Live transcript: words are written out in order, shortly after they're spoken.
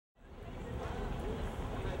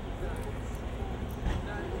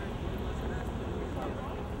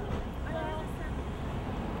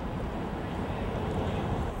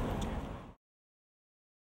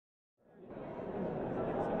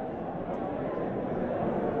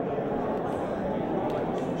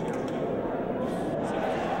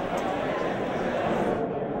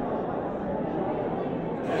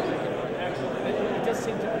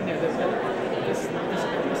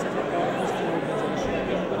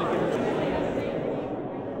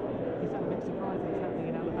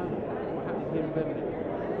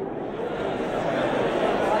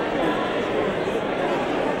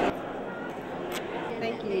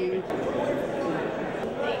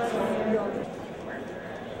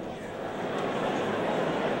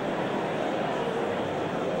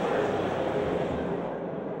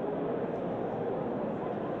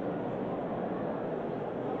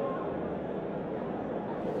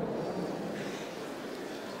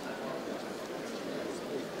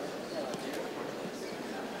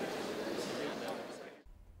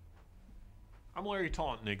I'm Larry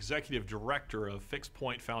Taunton, Executive Director of Fixed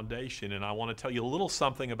Point Foundation, and I want to tell you a little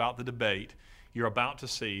something about the debate you're about to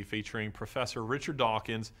see featuring Professor Richard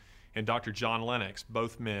Dawkins and Dr. John Lennox,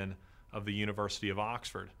 both men of the University of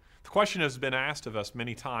Oxford. The question has been asked of us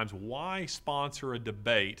many times, why sponsor a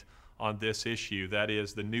debate on this issue, that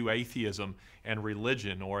is, the new atheism and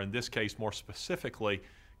religion, or in this case, more specifically,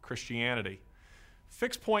 Christianity?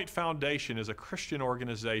 Fixed Point Foundation is a Christian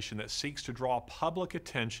organization that seeks to draw public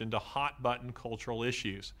attention to hot-button cultural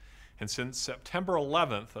issues. And since September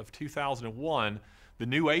 11th of 2001, the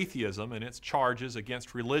new atheism and its charges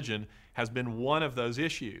against religion has been one of those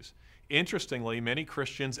issues. Interestingly, many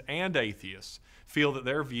Christians and atheists feel that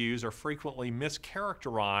their views are frequently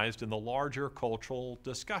mischaracterized in the larger cultural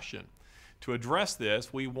discussion. To address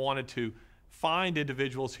this, we wanted to find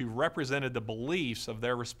individuals who represented the beliefs of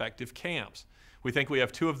their respective camps. We think we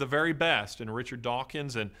have two of the very best in Richard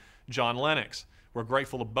Dawkins and John Lennox. We're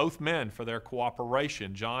grateful to both men for their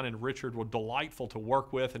cooperation. John and Richard were delightful to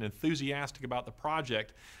work with and enthusiastic about the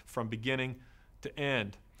project from beginning to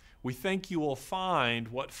end. We think you will find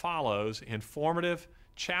what follows informative,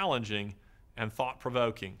 challenging, and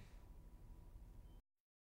thought-provoking.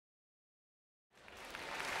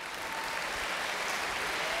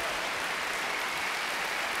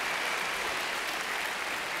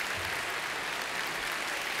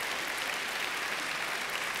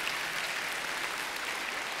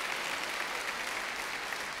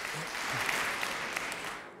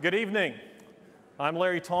 Good evening. I'm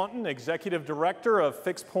Larry Taunton, Executive Director of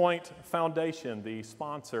Fixed Point Foundation, the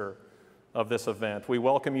sponsor of this event. We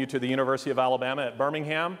welcome you to the University of Alabama at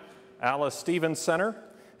Birmingham, Alice Stevens Center,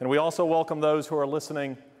 and we also welcome those who are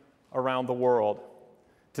listening around the world.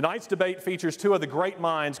 Tonight's debate features two of the great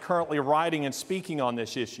minds currently writing and speaking on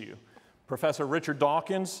this issue, Professor Richard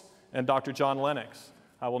Dawkins and Dr. John Lennox.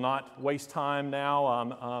 I will not waste time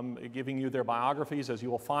now giving you their biographies, as you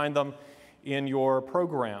will find them in your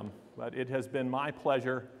program, but it has been my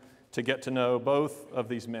pleasure to get to know both of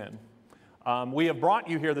these men. We have brought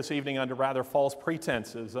you here this evening under rather false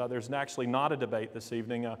pretenses. There's actually not a debate this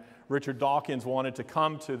evening. Richard Dawkins wanted to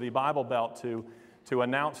come to the Bible Belt to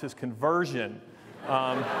announce his conversion.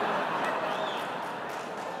 To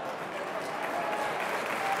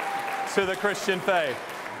the Christian faith.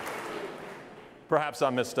 Perhaps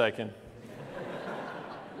I'm mistaken.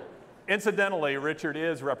 Incidentally, Richard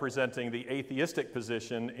is representing the atheistic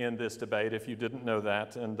position in this debate, if you didn't know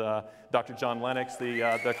that, and Dr. John Lennox,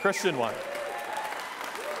 the Christian one.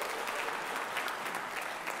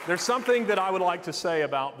 There's something that I would like to say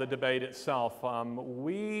about the debate itself.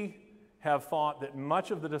 We have thought that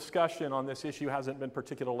much of the discussion on this issue hasn't been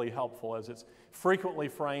particularly helpful, as it's frequently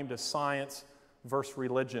framed as science versus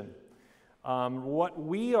religion. What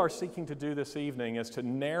we are seeking to do this evening is to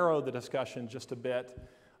narrow the discussion just a bit,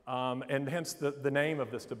 and hence the name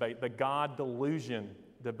of this debate, the God Delusion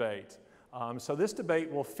debate. So this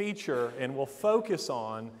debate will feature and will focus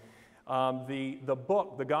on the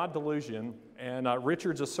book, The God Delusion, and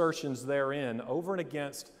Richard's assertions therein over and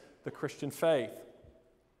against the Christian faith.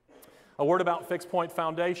 A word about Fixed Point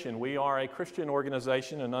Foundation. We are a Christian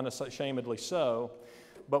organization, and unashamedly so,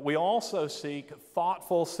 but we also seek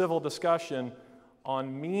thoughtful civil discussion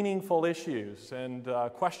on meaningful issues, and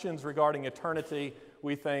questions regarding eternity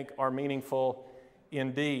we think are meaningful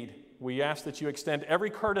indeed. We ask that you extend every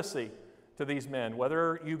courtesy to these men,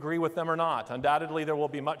 whether you agree with them or not. Undoubtedly, there will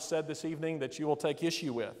be much said this evening that you will take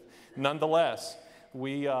issue with. Nonetheless,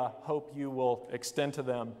 we hope you will extend to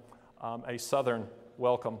them a Southern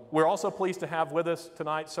welcome. We're also pleased to have with us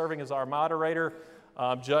tonight, serving as our moderator,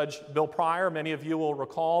 Judge Bill Pryor. Many of you will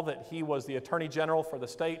recall that he was the Attorney General for the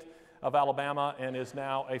state of Alabama and is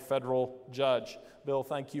now a federal judge. Bill,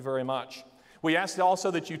 thank you very much. We ask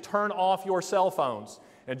also that you turn off your cell phones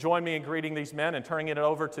and join me in greeting these men and turning it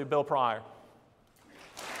over to Bill Pryor.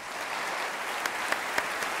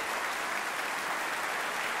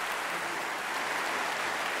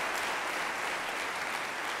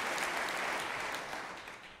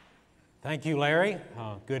 Thank you, Larry.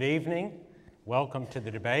 Good evening. Welcome to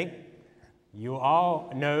the debate. You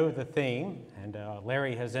all know the theme, and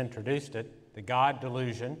Larry has introduced it, the God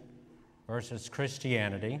Delusion versus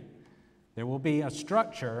Christianity. There will be a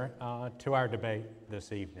structure to our debate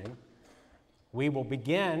this evening. We will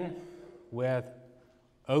begin with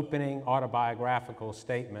opening autobiographical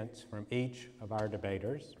statements from each of our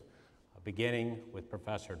debaters, beginning with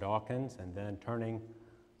Professor Dawkins and then turning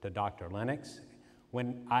to Dr. Lennox.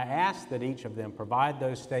 When I ask that each of them provide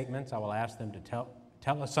those statements, I will ask them to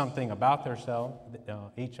tell us something about themselves,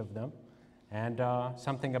 each of them, and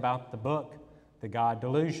something about the book, The God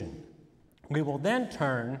Delusion. We will then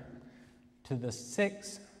turn to the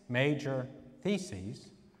 6 major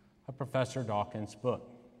theses of Professor Dawkins' book,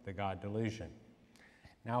 The God Delusion.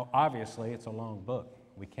 Now, obviously, it's a long book.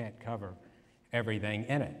 We can't cover everything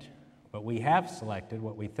in it, but we have selected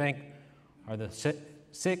what we think are the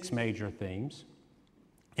six major themes.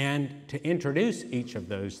 And to introduce each of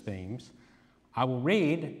those themes, I will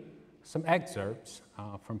read some excerpts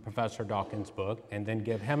from Professor Dawkins' book and then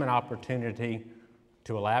give him an opportunity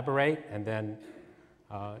to elaborate, and then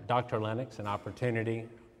Dr. Lennox an opportunity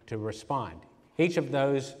to respond. Each of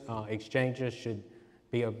those exchanges should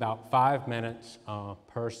be about 5 minutes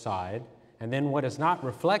per side. And then what is not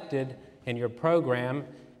reflected in your program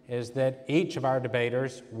is that each of our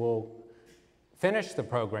debaters will finish the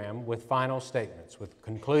program with final statements, with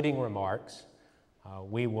concluding remarks.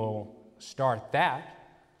 We will start that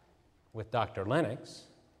with Dr. Lennox,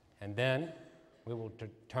 and then we will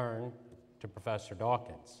turn to Professor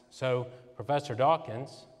Dawkins. So, Professor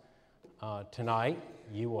Dawkins, tonight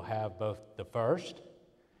you will have both the first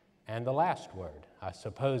and the last word, I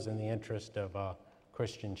suppose in the interest of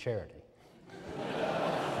Christian charity.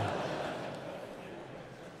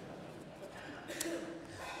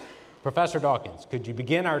 Professor Dawkins, could you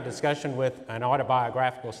begin our discussion with an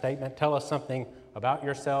autobiographical statement? Tell us something about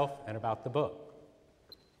yourself and about the book.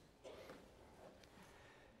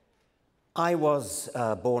 I was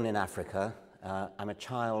born in Africa. I'm a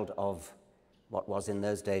child of what was in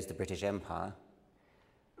those days the British Empire,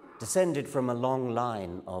 descended from a long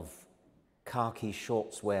line of khaki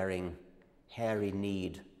shorts-wearing,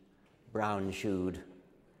 hairy-kneed, brown-shoed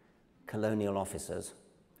colonial officers.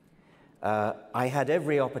 I had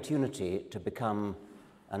every opportunity to become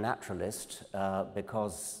a naturalist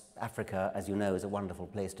because Africa, as you know, is a wonderful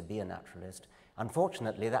place to be a naturalist.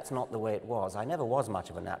 Unfortunately, that's not the way it was. I never was much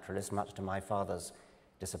of a naturalist, much to my father's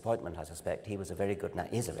disappointment, I suspect. He was is a very good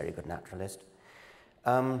naturalist.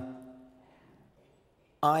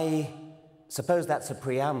 I suppose that's a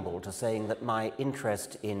preamble to saying that my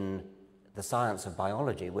interest in the science of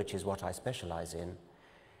biology, which is what I specialize in,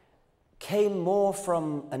 came more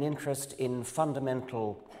from an interest in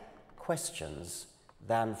fundamental questions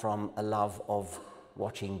than from a love of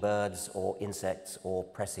watching birds or insects or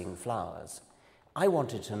pressing flowers. I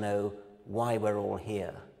wanted to know why we're all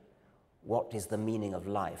here. What is the meaning of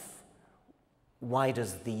life? Why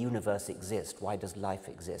does the universe exist? Why does life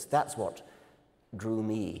exist? That's what drew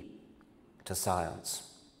me to science.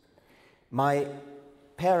 My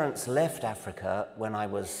parents left Africa when I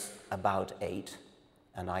was about 8,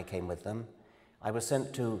 and I came with them. I was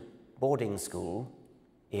sent to boarding school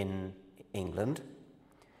in England.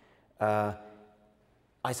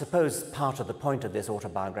 I suppose part of the point of this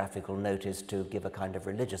autobiographical note is to give a kind of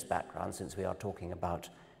religious background, since we are talking about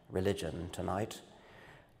religion tonight.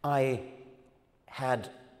 I had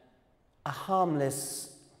a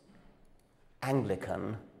harmless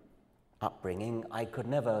Anglican upbringing. I could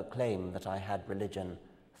never claim that I had religion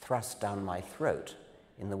thrust down my throat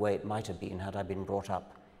in the way it might have been had I been brought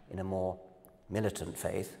up in a more militant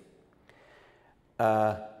faith.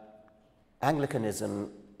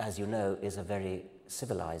 Anglicanism, as you know, is a very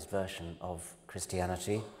civilized version of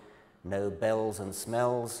Christianity. No bells and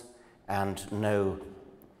smells and no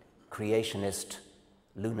creationist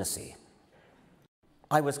lunacy.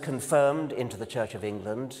 I was confirmed into the Church of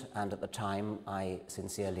England, and at the time I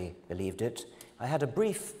sincerely believed it. I had a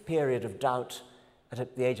brief period of doubt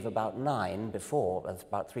at the age of about 9,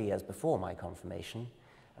 about 3 years before my confirmation.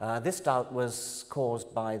 This doubt was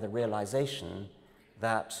caused by the realization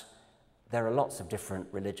that there are lots of different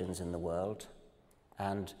religions in the world,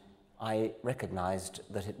 and I recognized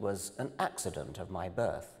that it was an accident of my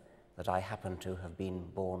birth that I happened to have been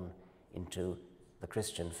born into the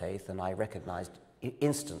Christian faith, and I recognized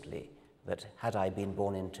instantly that had I been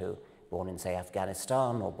born in, say,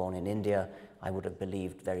 Afghanistan or born in India, I would have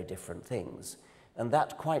believed very different things. And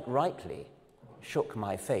that quite rightly shook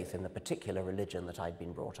my faith in the particular religion that I'd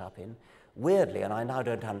been brought up in. Weirdly, and I now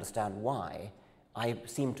don't understand why, I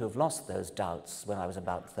seem to have lost those doubts when I was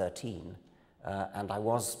about 13, and I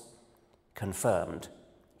was confirmed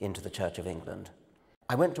into the Church of England.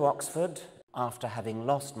 I went to Oxford after having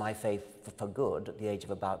lost my faith for good at the age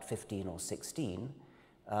of about 15 or 16.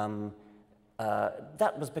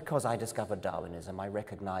 That was because I discovered Darwinism. I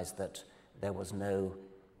recognized that there was no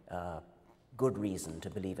good reason to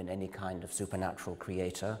believe in any kind of supernatural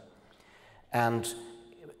creator. And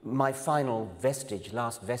my final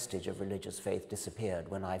last vestige of religious faith disappeared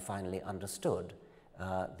when I finally understood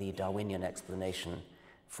the Darwinian explanation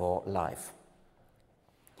for life.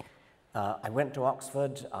 I went to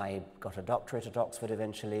Oxford. I got a doctorate at Oxford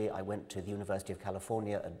eventually. I went to the University of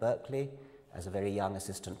California at Berkeley as a very young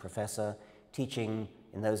assistant professor, teaching,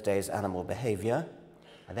 in those days, animal behavior.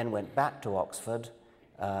 I then went back to Oxford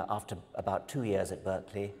after about 2 years at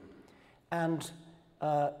Berkeley, and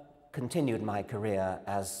continued my career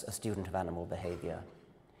as a student of animal behavior.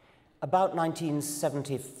 About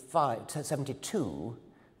 1972,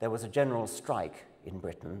 there was a general strike in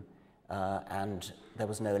Britain, and there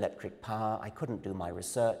was no electric power. I couldn't do my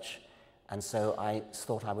research, and so I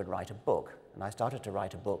thought I would write a book. And I started to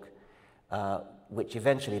write a book, which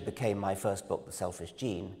eventually became my first book, The Selfish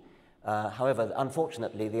Gene. However,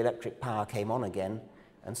 unfortunately, the electric power came on again,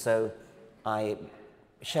 and so I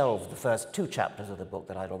shelved the first 2 chapters of the book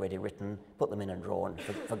that I'd already written, put them in a drawer, and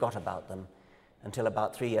forgot about them, until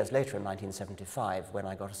about 3 years later in 1975, when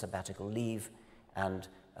I got a sabbatical leave and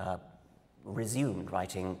resumed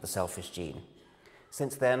writing The Selfish Gene.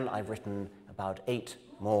 Since then, I've written about 8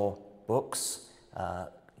 more books: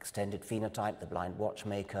 Extended Phenotype, The Blind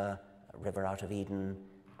Watchmaker, River Out of Eden,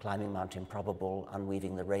 Climbing Mount Improbable,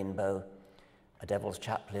 Unweaving the Rainbow, A Devil's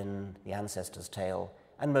Chaplain, The Ancestor's Tale,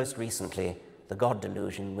 and most recently, The God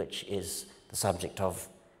Delusion, which is the subject of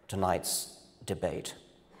tonight's debate.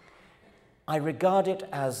 I regard it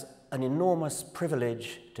as an enormous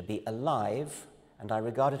privilege to be alive, and I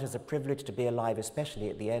regard it as a privilege to be alive especially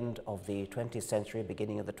at the end of the 20th century,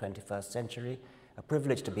 beginning of the 21st century, a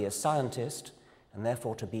privilege to be a scientist, and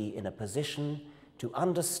therefore to be in a position to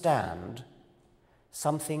understand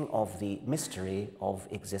something of the mystery of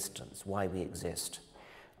existence, why we exist.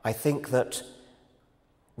 I think that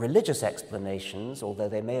religious explanations, although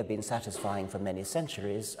they may have been satisfying for many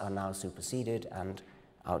centuries, are now superseded and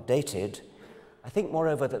outdated. I think,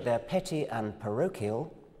 moreover, that they're petty and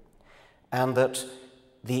parochial, and that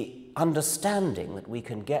the understanding that we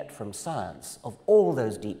can get from science of all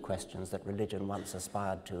those deep questions that religion once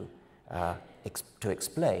aspired to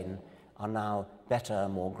explain are now better,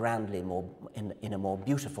 more grandly, in a more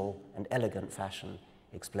beautiful and elegant fashion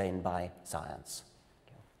explained by science.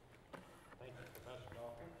 Thank you, Professor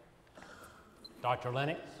Dawkins. Dr.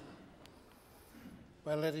 Lennox?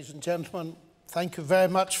 Well, ladies and gentlemen, thank you very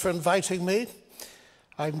much for inviting me.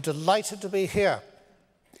 I'm delighted to be here.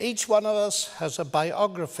 Each one of us has a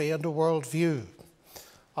biography and a worldview,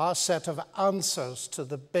 our set of answers to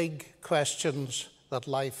the big questions that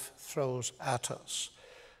life throws at us.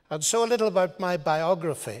 And so a little about my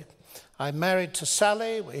biography. I'm married to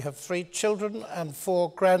Sally. We have 3 children and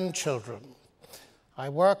 4 grandchildren. I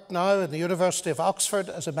work now in the University of Oxford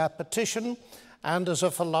as a mathematician and as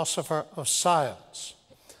a philosopher of science.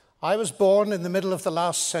 I was born in the middle of the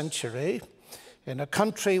last century in a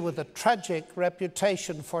country with a tragic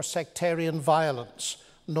reputation for sectarian violence,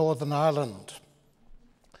 Northern Ireland.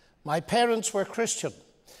 My parents were Christian,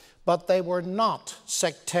 but they were not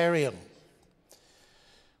sectarian.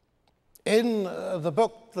 In the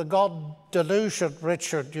book, The God Delusion,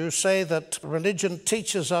 Richard, you say that religion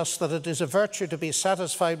teaches us that it is a virtue to be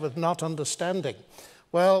satisfied with not understanding.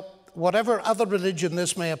 Well, whatever other religion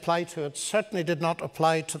this may apply to, it certainly did not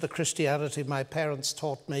apply to the Christianity my parents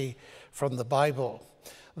taught me from the Bible.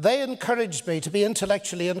 They encouraged me to be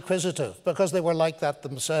intellectually inquisitive because they were like that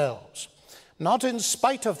themselves, not in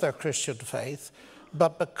spite of their Christian faith,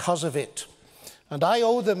 but because of it. And I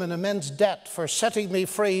owe them an immense debt for setting me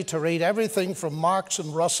free to read everything from Marx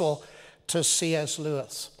and Russell to C.S.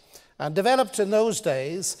 Lewis, and developed in those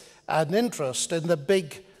days an interest in the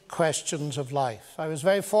big questions of life. I was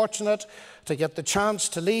very fortunate to get the chance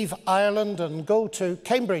to leave Ireland and go to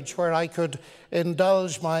Cambridge, where I could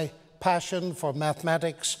indulge my passion for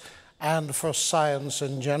mathematics and for science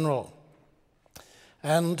in general.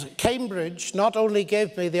 And Cambridge not only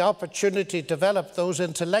gave me the opportunity to develop those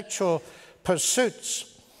intellectual pursuits,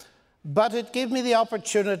 but it gave me the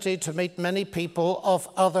opportunity to meet many people of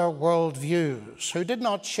other worldviews who did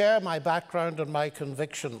not share my background and my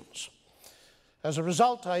convictions. As a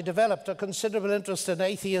result, I developed a considerable interest in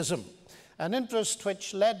atheism, an interest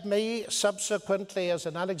which led me subsequently as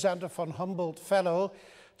an Alexander von Humboldt Fellow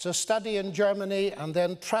to study in Germany and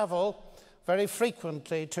then travel very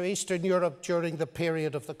frequently to Eastern Europe during the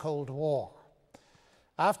period of the Cold War.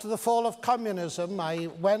 After the fall of communism, I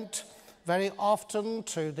went very often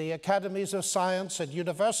to the academies of science and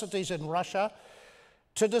universities in Russia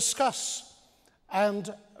to discuss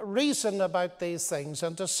and reason about these things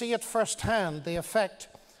and to see at firsthand the effect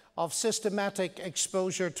of systematic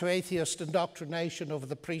exposure to atheist indoctrination over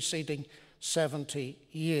the preceding 70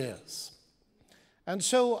 years. And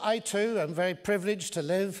so I too am very privileged to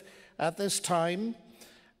live at this time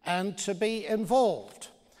and to be involved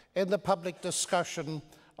in the public discussion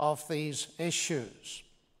of these issues.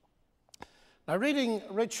 Now, reading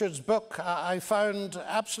Richard's book, I found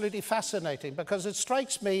absolutely fascinating because it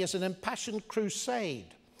strikes me as an impassioned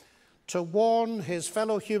crusade to warn his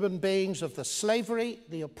fellow human beings of the slavery,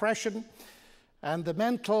 the oppression, and the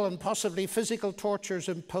mental and possibly physical tortures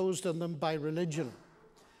imposed on them by religion.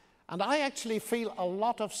 And I actually feel a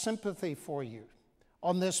lot of sympathy for you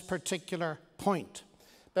on this particular point,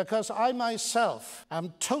 because I myself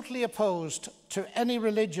am totally opposed to any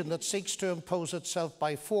religion that seeks to impose itself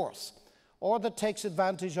by force or that takes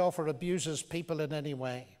advantage of or abuses people in any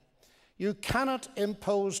way. You cannot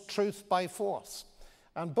impose truth by force.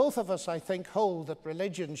 And both of us, I think, hold that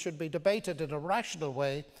religion should be debated in a rational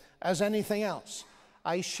way as anything else.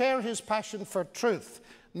 I share his passion for truth.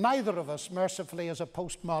 Neither of us, mercifully, is a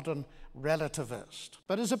postmodern relativist.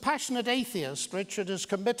 But as a passionate atheist, Richard is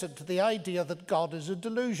committed to the idea that God is a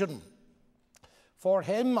delusion. For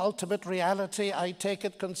him, ultimate reality, I take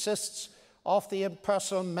it, consists of the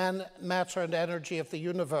impersonal matter and energy of the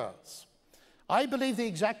universe. I believe the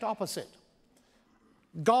exact opposite.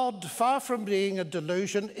 God, far from being a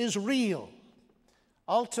delusion, is real.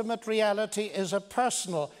 Ultimate reality is a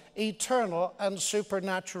personal, eternal, and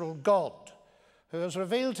supernatural God who has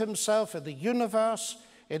revealed himself in the universe,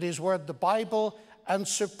 in his word, the Bible, and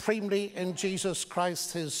supremely in Jesus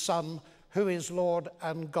Christ, his Son, who is Lord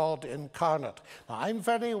and God incarnate. Now, I'm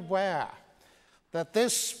very aware that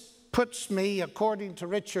this puts me, according to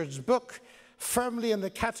Richard's book, firmly in the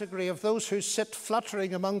category of those who sit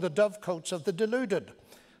fluttering among the dovecotes of the deluded,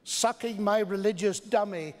 sucking my religious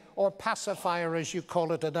dummy, or pacifier, as you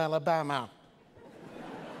call it in Alabama.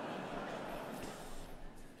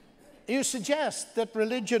 You suggest that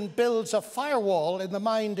religion builds a firewall in the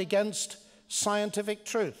mind against scientific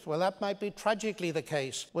truth. Well, that might be tragically the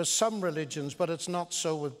case with some religions, but it's not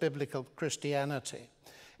so with biblical Christianity.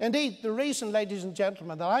 Indeed, the reason, ladies and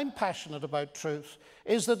gentlemen, that I'm passionate about truth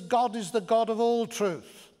is that God is the God of all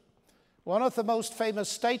truth. One of the most famous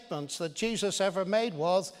statements that Jesus ever made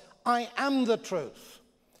was, "I am the truth."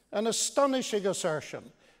 An astonishing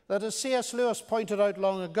assertion that, as C.S. Lewis pointed out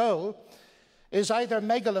long ago, is either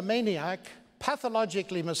megalomaniac,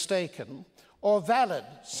 pathologically mistaken, or valid,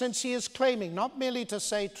 since he is claiming not merely to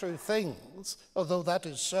say true things, although that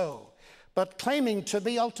is so, but claiming to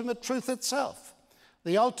be ultimate truth itself,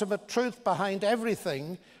 the ultimate truth behind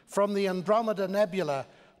everything from the Andromeda Nebula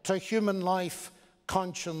to human life,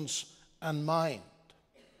 conscience, and mind.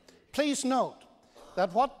 Please note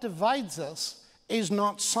that what divides us is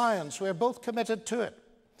not science. We're both committed to it.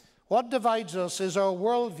 What divides us is our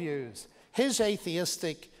worldviews, his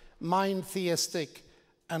atheistic, mine theistic,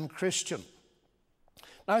 and Christian.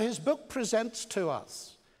 Now, his book presents to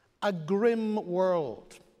us a grim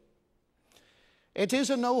world. It is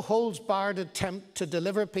a no-holds-barred attempt to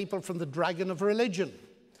deliver people from the dragon of religion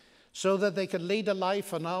so that they can lead a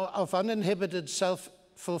life of uninhibited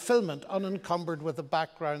self-fulfillment, unencumbered with the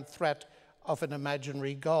background threat of an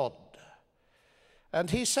imaginary God. And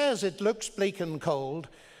he says it looks bleak and cold,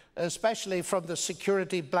 especially from the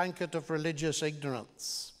security blanket of religious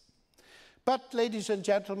ignorance. But, ladies and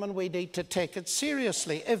gentlemen, we need to take it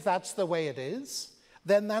seriously. If that's the way it is,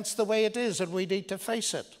 then that's the way it is, and we need to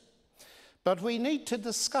face it. But we need to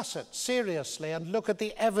discuss it seriously and look at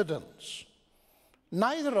the evidence.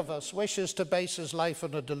 Neither of us wishes to base his life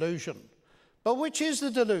on a delusion. But which is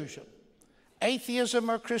the delusion?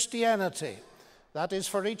 Atheism or Christianity? That is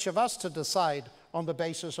for each of us to decide on the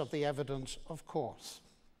basis of the evidence, of course.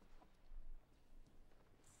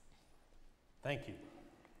 Thank you.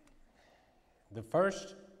 The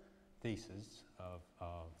first thesis of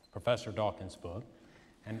Professor Dawkins' book,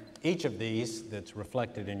 and each of these that's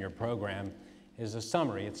reflected in your program, is a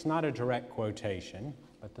summary. It's not a direct quotation,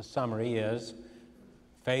 but the summary is,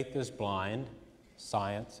 faith is blind,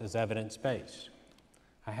 science is evidence-based.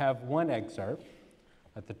 I have one excerpt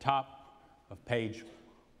at the top of page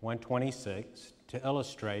 126 to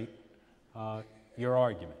illustrate your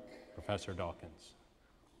argument, Professor Dawkins.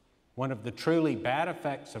 One of the truly bad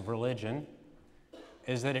effects of religion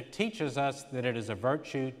is that it teaches us that it is a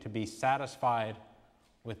virtue to be satisfied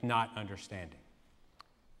with not understanding.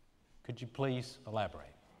 Could you please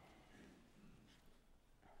elaborate?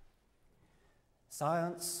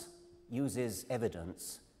 Science uses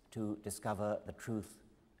evidence to discover the truth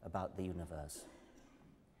about the universe.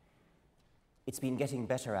 It's been getting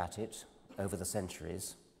better at it over the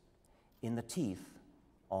centuries in the teeth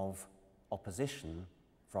of opposition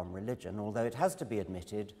from religion, although it has to be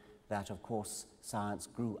admitted that, of course, science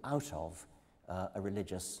grew out of a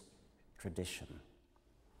religious tradition.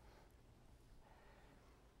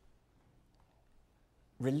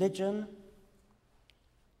 Religion,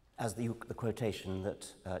 as the quotation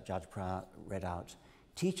that Judge Pryor read out,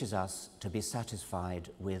 teaches us to be satisfied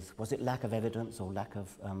with, was it lack of evidence or lack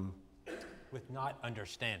of... with not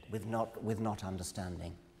understanding. With not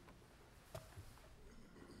understanding.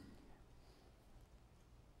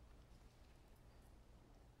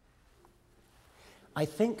 I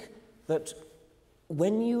think that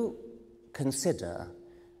when you consider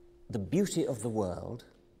the beauty of the world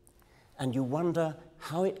and you wonder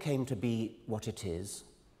how it came to be what it is,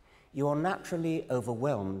 you are naturally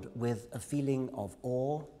overwhelmed with a feeling of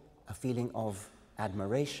awe, a feeling of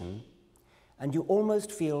admiration, and you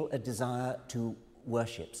almost feel a desire to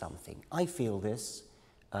worship something. I feel this.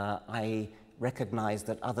 I recognize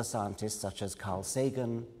that other scientists, such as Carl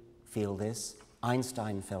Sagan, feel this.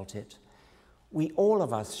 Einstein felt it. We, all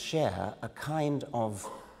of us, share a kind of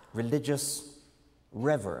religious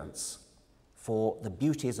reverence for the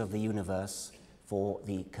beauties of the universe, for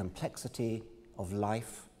the complexity of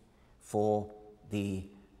life, for the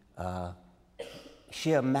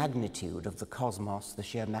sheer magnitude of the cosmos, the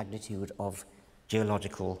sheer magnitude of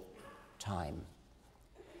geological time.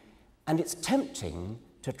 And it's tempting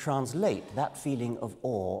to translate that feeling of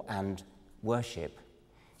awe and worship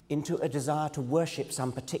into a desire to worship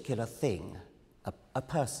some particular thing, a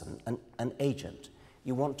person, an agent.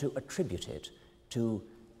 You want to attribute it to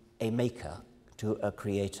a maker, to a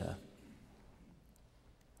creator.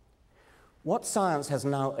 What science has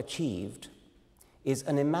now achieved is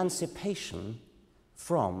an emancipation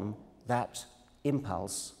from that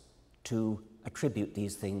impulse to attribute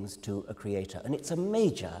these things to a creator. And it's a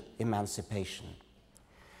major emancipation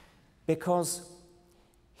because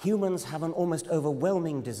humans have an almost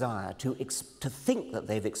overwhelming desire to think that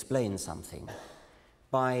they've explained something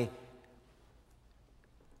by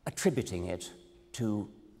attributing it to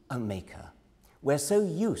a maker. We're so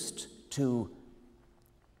used to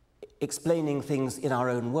explaining things in our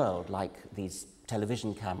own world, like these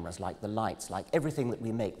television cameras, like the lights, like everything that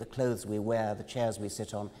we make, the clothes we wear, the chairs we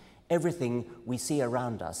sit on, everything we see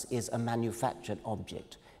around us is a manufactured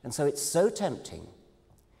object. And so it's so tempting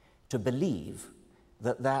to believe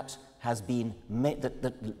that that has been made,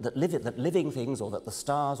 that living things, or that the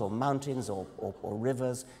stars or mountains or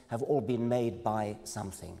rivers have all been made by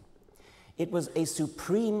something. It was a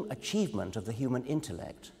supreme achievement of the human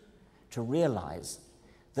intellect to realize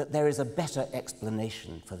that there is a better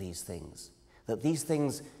explanation for these things, that these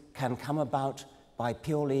things can come about by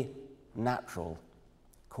purely natural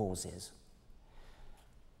causes.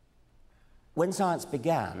 When science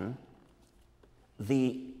began,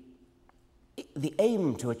 the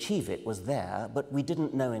aim to achieve it was there, but we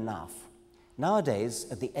didn't know enough. Nowadays,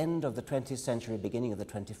 at the end of the 20th century, beginning of the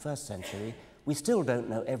 21st century, we still don't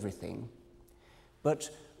know everything, but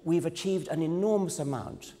we've achieved an enormous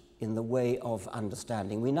amount in the way of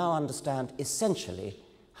understanding. We now understand essentially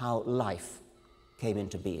how life came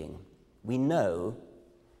into being. We know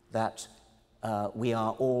that we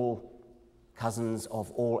are all cousins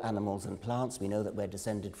of all animals and plants. We know that we're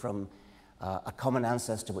descended from a common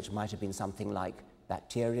ancestor, which might have been something like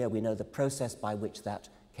bacteria. We know the process by which that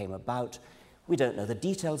came about. We don't know the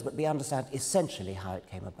details, but we understand essentially how it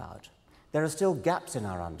came about. There are still gaps in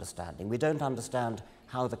our understanding. We don't understand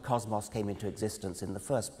how the cosmos came into existence in the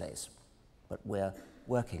first place, but we're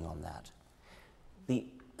working on that. The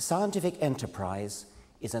scientific enterprise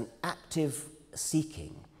is an active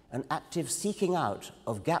seeking out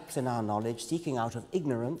of gaps in our knowledge, seeking out of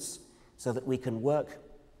ignorance, so that we can work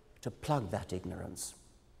to plug that ignorance.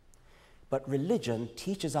 But religion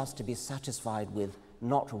teaches us to be satisfied with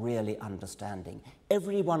not really understanding.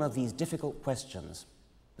 Every one of these difficult questions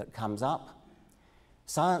that comes up,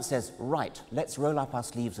 science says, right, let's roll up our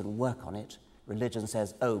sleeves and work on it. Religion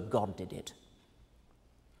says, oh, God did it.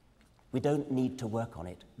 We don't need to work on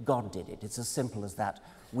it. God did it. It's as simple as that.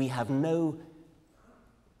 We have no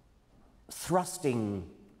thrusting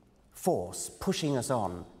force pushing us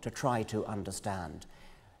on to try to understand.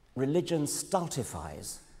 Religion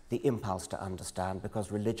stultifies the impulse to understand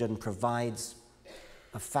because religion provides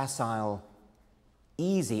a facile,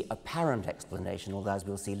 easy, apparent explanation, although as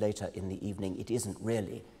we'll see later in the evening, it isn't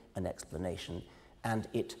really an explanation, and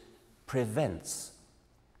it prevents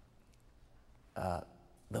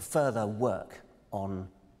the further work on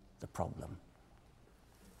the problem.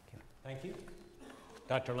 Thank you.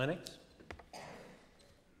 Dr. Lennox?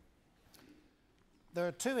 There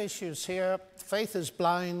are two issues here. Faith is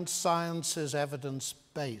blind, science is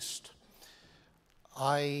evidence-based.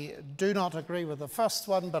 I do not agree with the first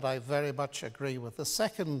one, but I very much agree with the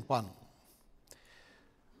second one.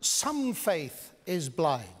 Some faith is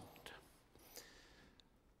blind.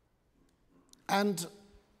 And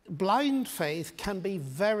blind faith can be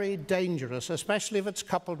very dangerous, especially if it's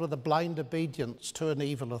coupled with a blind obedience to an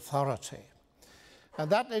evil authority. And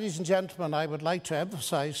that, ladies and gentlemen, I would like to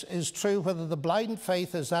emphasize, is true whether the blind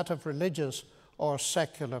faith is that of religious or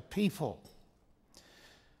secular people.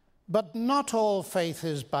 But not all faith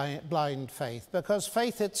is blind faith, because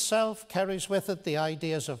faith itself carries with it the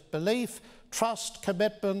ideas of belief, trust,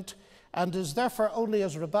 commitment, and is therefore only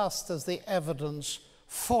as robust as the evidence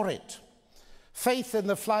for it. Faith in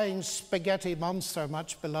the flying spaghetti monster,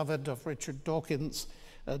 much beloved of Richard Dawkins,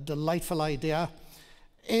 a delightful idea,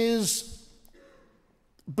 is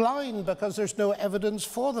blind because there's no evidence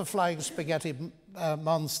for the flying spaghetti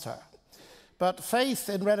monster. But faith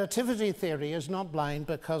in relativity theory is not blind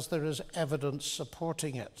because there is evidence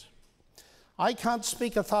supporting it. I can't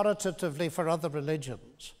speak authoritatively for other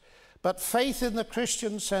religions, but faith in the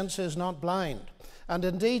Christian sense is not blind. And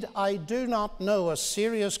indeed, I do not know a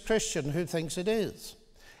serious Christian who thinks it is.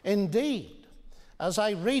 Indeed, as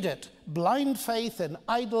I read it, blind faith in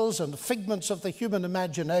idols and figments of the human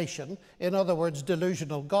imagination, in other words,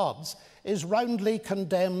 delusional gods, is roundly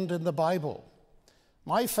condemned in the Bible.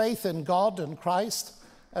 My faith in God and Christ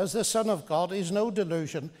as the Son of God is no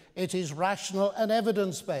delusion. It is rational and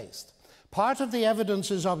evidence-based. Part of the evidence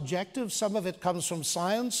is objective. Some of it comes from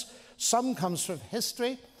science, some comes from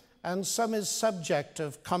history, and some is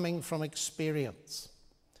subjective, coming from experience.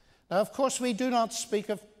 Now, of course, we do not speak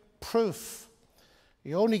of proof.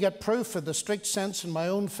 You only get proof in the strict sense in my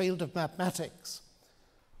own field of mathematics.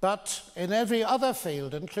 But in every other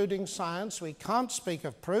field, including science, we can't speak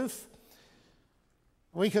of proof.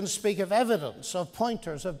 We can speak of evidence, of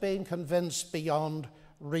pointers, of being convinced beyond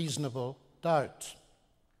reasonable doubt.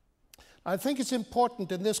 I think it's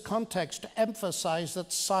important in this context to emphasize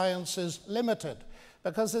that science is limited,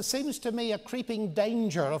 because there seems to me a creeping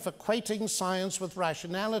danger of equating science with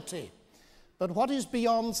rationality. But what is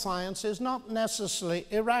beyond science is not necessarily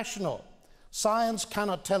irrational. Science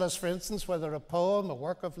cannot tell us, for instance, whether a poem, a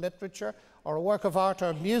work of literature, or a work of art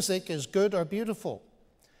or music is good or beautiful.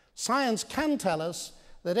 Science can tell us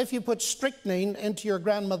that if you put strychnine into your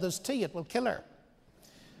grandmother's tea, it will kill her.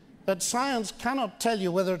 But science cannot tell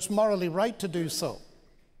you whether it's morally right to do so.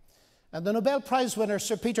 And the Nobel Prize winner,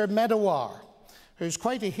 Sir Peter Medawar, who's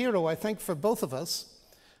quite a hero, I think, for both of us,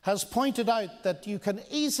 has pointed out that you can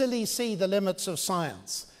easily see the limits of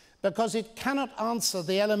science because it cannot answer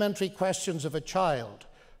the elementary questions of a child.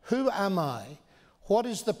 Who am I? What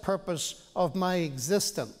is the purpose of my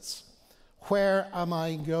existence? Where am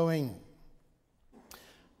I going?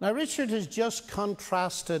 Now, Richard has just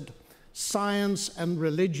contrasted science and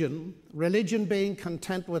religion being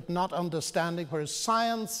content with not understanding, whereas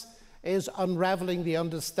science is unraveling the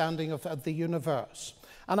understanding of the universe.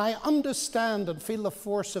 And I understand and feel the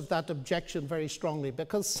force of that objection very strongly,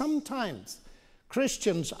 because sometimes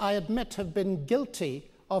Christians, I admit, have been guilty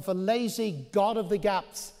of a lazy God of the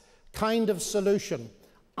gaps kind of solution.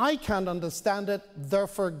 I can't understand it,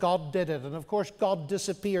 therefore God did it. And of course, God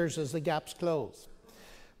disappears as the gaps close.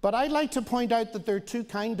 But I'd like to point out that there are two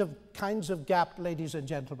kinds of gap, ladies and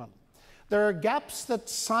gentlemen. There are gaps that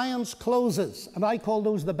science closes, and I call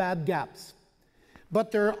those the bad gaps.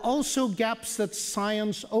 But there are also gaps that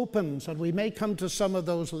science opens, and we may come to some of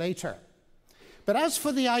those later. But as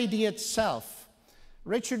for the idea itself,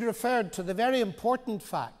 Richard referred to the very important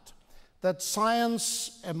fact that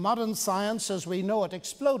science, modern science as we know it,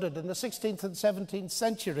 exploded in the 16th and 17th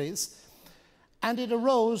centuries, and it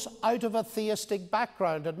arose out of a theistic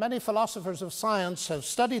background. And many philosophers of science have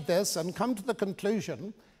studied this and come to the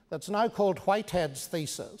conclusion that's now called Whitehead's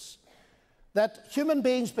thesis, that human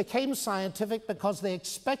beings became scientific because they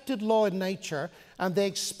expected law in nature, and they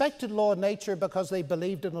expected law in nature because they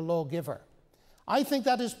believed in a lawgiver. I think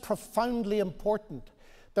that is profoundly important,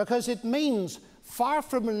 because it means, far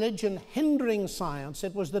from religion hindering science,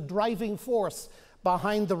 it was the driving force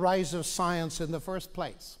behind the rise of science in the first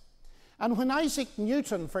place. And when Isaac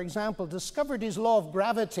Newton, for example, discovered his law of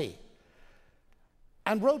gravity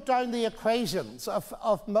and wrote down the equations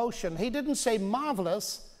of motion, he didn't say,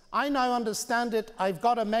 marvelous, I now understand it, I've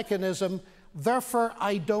got a mechanism, therefore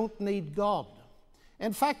I don't need God.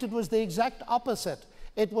 In fact, it was the exact opposite.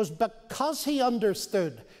 It was because he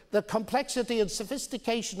understood the complexity and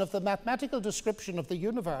sophistication of the mathematical description of the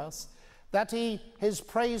universe that his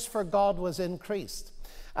praise for God was increased.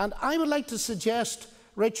 And I would like to suggest,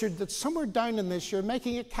 Richard, that somewhere down in this you're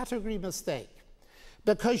making a category mistake,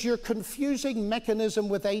 because you're confusing mechanism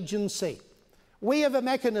with agency. We have a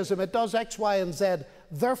mechanism, it does X, Y, and Z,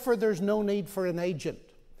 therefore there's no need for an agent.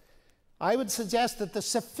 I would suggest that the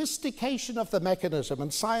sophistication of the mechanism,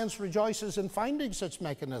 and science rejoices in finding such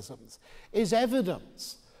mechanisms, is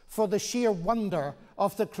evidence for the sheer wonder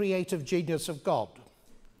of the creative genius of God.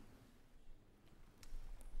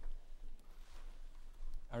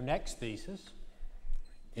 Our next thesis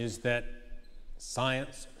is that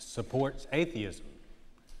science supports atheism,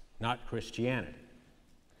 not Christianity.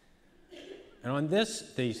 And on this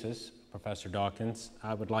thesis, Professor Dawkins,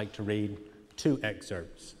 I would like to read two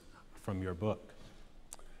excerpts from your book.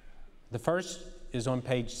 The first is on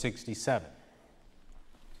page 67.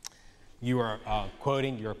 You are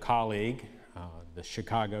quoting your colleague, the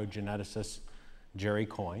Chicago geneticist Jerry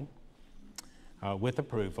Coyne, with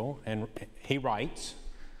approval, and he writes,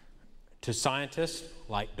 to scientists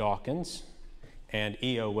like Dawkins and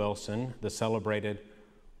E.O. Wilson, the celebrated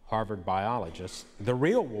Harvard biologist, the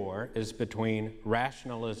real war is between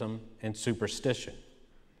rationalism and superstition.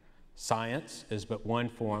 Science is but one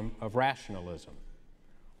form of rationalism,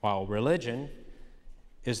 while religion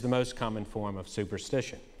is the most common form of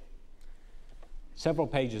superstition. Several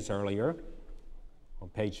pages earlier, on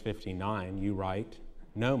page 59, you write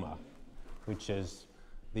Noma, which is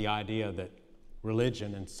the idea that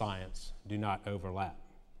religion and science do not overlap,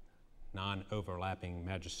 non-overlapping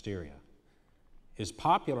magisteria, is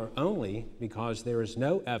popular only because there is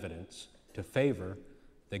no evidence to favor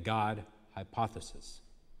the God hypothesis.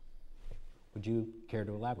 Would you care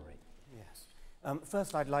to elaborate? Yes.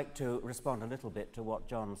 First, I'd like to respond a little bit to what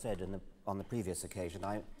John said on the previous occasion.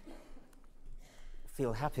 I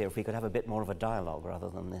feel happier if we could have a bit more of a dialogue rather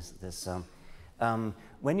than this.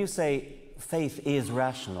 When you say faith is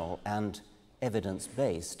rational and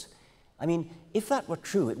evidence-based, I mean, if that were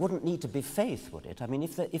true, it wouldn't need to be faith, would it? I mean,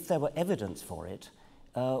 if there were evidence for it,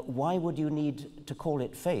 why would you need to call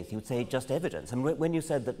it faith? You'd say just evidence. And when you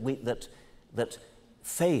said that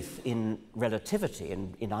faith in relativity,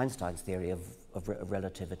 in Einstein's theory of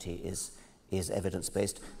relativity, is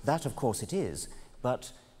evidence-based, that of course it is.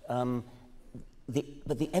 But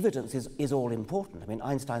the evidence is all important. I mean,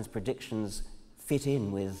 Einstein's predictions fit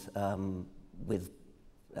in with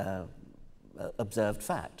observed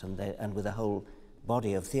fact and with a whole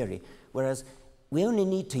body of theory, whereas we only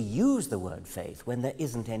need to use the word faith when there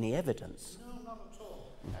isn't any evidence. No, not at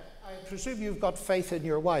all. I presume you've got faith in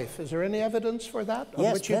your wife. Is there any evidence for that? Yes,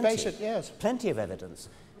 on which you base it? Yes. Plenty of evidence.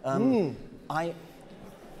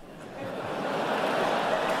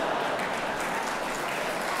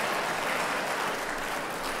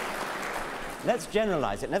 Let's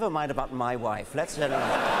generalize it. Never mind about my wife. Let's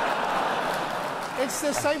generalize it. It's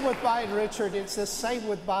the same with mine, Richard. It's the same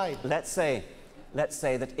with mine. Let's say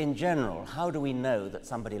that in general, how do we know that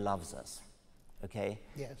somebody loves us? Okay?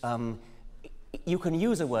 Yes. You can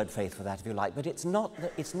use a word faith for that if you like, but it's not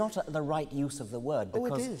the right use of the word.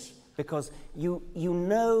 Because, it is. Because you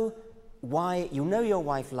know why, you know your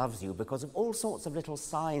wife loves you because of all sorts of little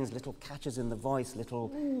signs, little catches in the voice,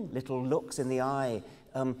 little looks in the eye.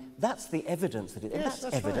 That's the evidence that it is. Yes,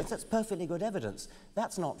 That's evidence. Right. That's perfectly good evidence.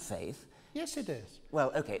 That's not faith. Yes, it is.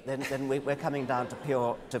 Well, okay, then we're coming down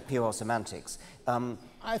to pure semantics.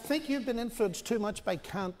 I think you've been influenced too much by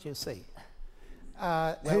Kant, you see.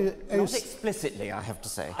 Not explicitly, I have to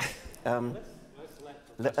say.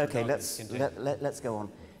 Okay, let's go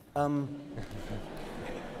on.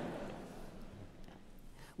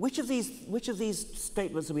 Which of these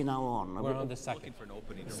statements are we now on? We're on the second. Looking for an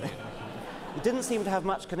opening. It didn't seem to have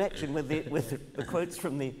much connection with the quotes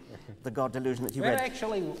from the God Delusion that you read. It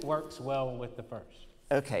actually works well with the first.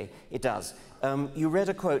 Okay, it does. You read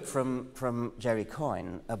a quote from Jerry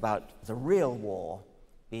Coyne about the real war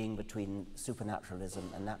being between supernaturalism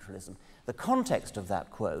and naturalism. The context of that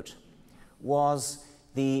quote was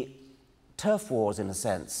the turf wars, in a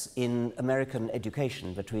sense, in American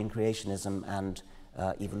education between creationism and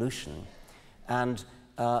evolution. And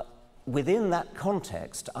within that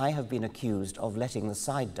context, I have been accused of letting the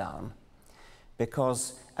side down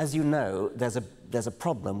because, as you know, there's a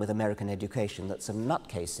problem with American education that some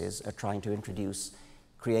nutcases are trying to introduce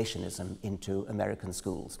creationism into American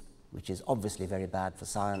schools, which is obviously very bad for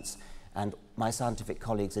science, and my scientific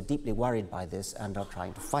colleagues are deeply worried by this and are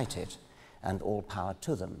trying to fight it, and all power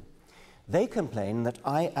to them. They complain that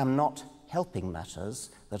I am not helping matters,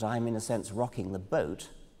 that I'm in a sense rocking the boat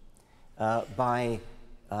by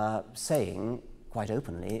saying quite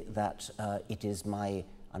openly that it is my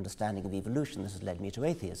understanding of evolution that has led me to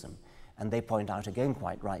atheism. And they point out again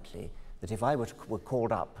quite rightly that if I were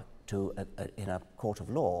called up to in a court of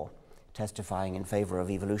law testifying in favor of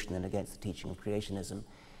evolution and against the teaching of creationism,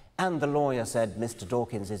 and the lawyer said, Mr.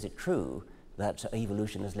 Dawkins, is it true that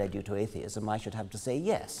evolution has led you to atheism? I should have to say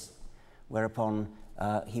yes, whereupon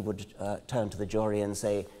he would turn to the jury and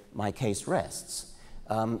say, my case rests.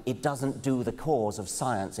 It doesn't do the cause of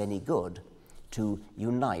science any good to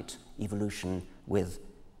unite evolution with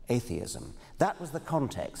atheism. That was the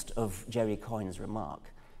context of Jerry Coyne's remark.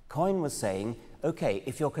 Coyne was saying, okay,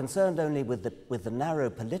 if you're concerned only with the narrow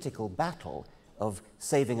political battle of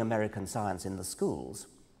saving American science in the schools,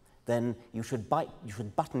 then you should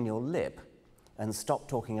button your lip and stop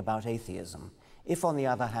talking about atheism. If, on the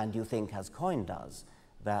other hand, you think, as Coyne does,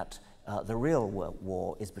 that the real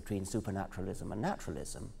war is between supernaturalism and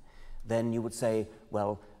naturalism, then you would say,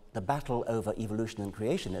 well, the battle over evolution and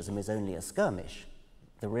creationism is only a skirmish.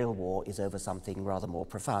 The real war is over something rather more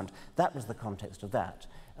profound. That was the context of that.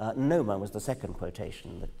 Noma was the second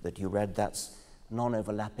quotation that you read. That's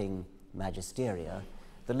non-overlapping magisteria.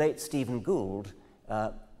 The late Stephen Gould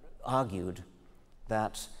argued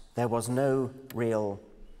that there was no real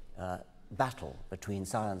battle between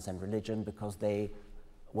science and religion because they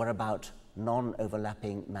were about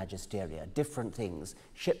non-overlapping magisteria, different things,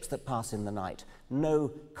 ships that pass in the night, no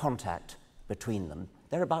contact between them.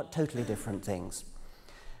 They're about totally different things.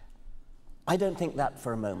 I don't think that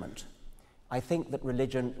for a moment. I think that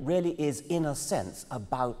religion really is, in a sense,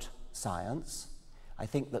 about science. I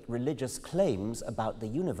think that religious claims about the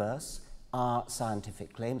universe are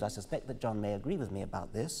scientific claims. I suspect that John may agree with me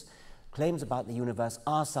about this. Claims about the universe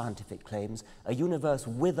are scientific claims. A universe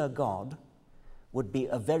with a God would be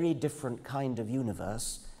a very different kind of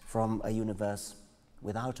universe from a universe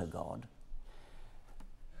without a God.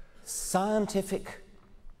 Scientific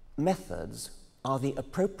methods are the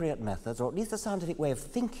appropriate methods, or at least the scientific way of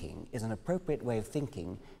thinking is an appropriate way of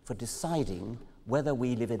thinking for deciding whether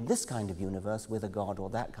we live in this kind of universe with a God or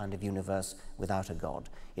that kind of universe without a God.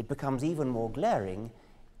 It becomes even more glaring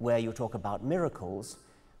where you talk about miracles,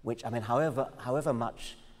 which, I mean, however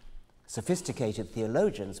much sophisticated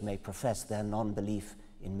theologians may profess their non-belief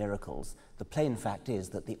in miracles, the plain fact is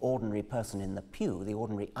that the ordinary person in the pew, the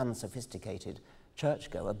ordinary unsophisticated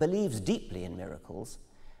churchgoer, believes deeply in miracles,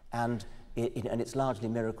 and it's largely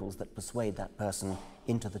miracles that persuade that person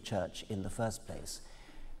into the church in the first place.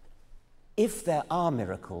 If there are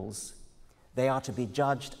miracles, they are to be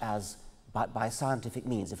judged as by scientific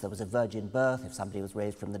means. If there was a virgin birth, if somebody was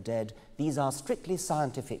raised from the dead, these are strictly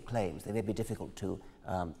scientific claims. They may be difficult to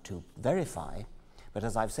verify, but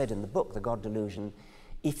as I've said in the book, The God Delusion,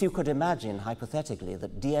 if you could imagine hypothetically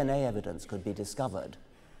that DNA evidence could be discovered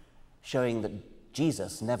showing that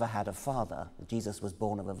Jesus never had a father, that Jesus was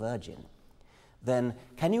born of a virgin, then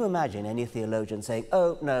can you imagine any theologian saying,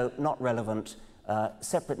 oh, no, not relevant,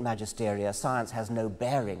 separate magisteria, science has no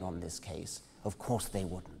bearing on this case? Of course they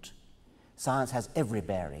wouldn't. Science has every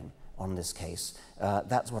bearing on this case.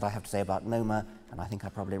 That's what I have to say about Noma, and I think I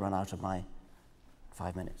probably run out of my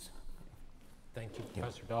 5 minutes. Thank you,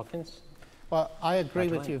 Professor Dawkins. Well, I agree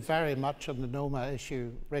with you very much on the Noma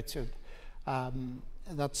issue, Richard,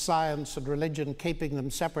 that science and religion, keeping them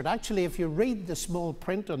separate. Actually, if you read the small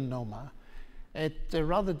print on Noma, it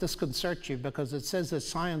rather disconcerts you because it says that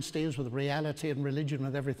science deals with reality and religion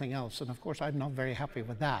with everything else. And of course, I'm not very happy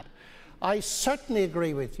with that. I certainly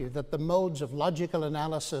agree with you that the modes of logical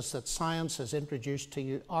analysis that science has introduced to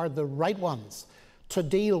you are the right ones to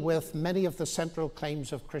deal with many of the central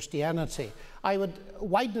claims of Christianity. I would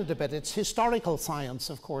widen it a bit. It's historical science,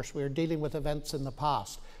 of course. We're dealing with events in the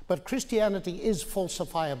past. But Christianity is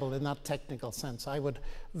falsifiable in that technical sense. I would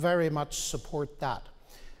very much support that.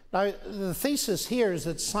 Now, the thesis here is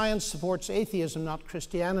that science supports atheism, not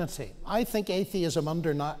Christianity. I think atheism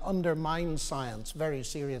undermines science very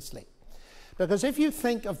seriously. Because if you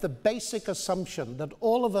think of the basic assumption that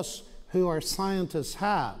all of us who are scientists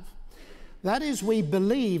have, that is, we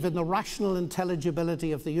believe in the rational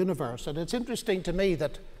intelligibility of the universe. And it's interesting to me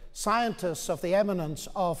that scientists of the eminence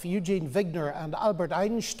of Eugene Wigner and Albert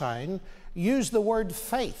Einstein use the word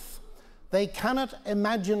faith. They cannot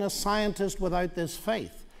imagine a scientist without this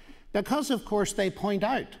faith. Because, of course, they point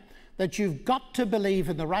out that you've got to believe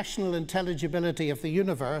in the rational intelligibility of the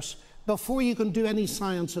universe before you can do any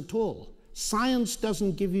science at all. Science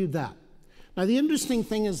doesn't give you that. Now, the interesting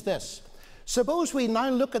thing is this. Suppose we now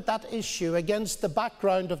look at that issue against the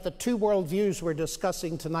background of the two worldviews we're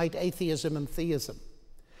discussing tonight, atheism and theism.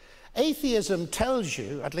 Atheism tells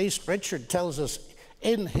you, at least Richard tells us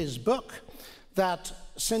in his book, that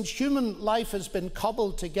since human life has been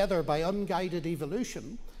cobbled together by unguided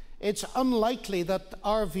evolution, it's unlikely that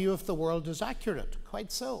our view of the world is accurate,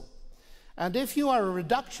 quite so. And if you are a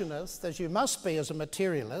reductionist, as you must be as a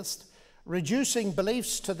materialist, reducing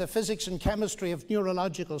beliefs to the physics and chemistry of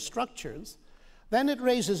neurological structures, then it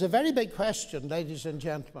raises a very big question, ladies and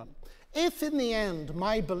gentlemen. If in the end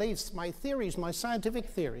my beliefs, my theories, my scientific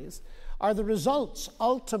theories, are the results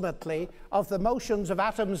ultimately of the motions of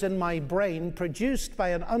atoms in my brain produced by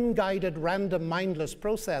an unguided, random, mindless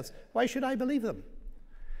process, why should I believe them?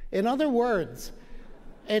 In other words,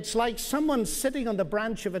 it's like someone sitting on the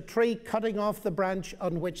branch of a tree cutting off the branch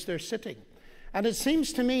on which they're sitting. And it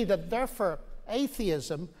seems to me that therefore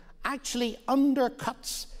atheism actually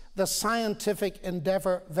undercuts the scientific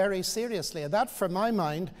endeavor very seriously. And that, from my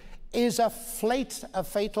mind, is a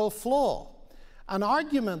fatal flaw. An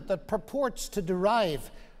argument that purports to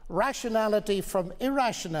derive rationality from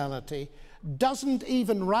irrationality doesn't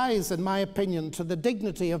even rise, in my opinion, to the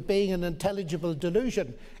dignity of being an intelligible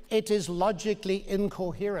delusion. It is logically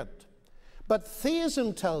incoherent. But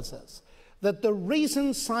theism tells us that the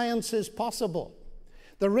reason science is possible,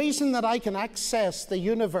 the reason that I can access the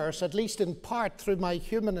universe, at least in part through my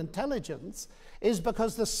human intelligence, is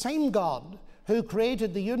because the same God who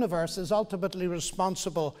created the universe is ultimately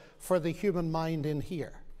responsible for the human mind in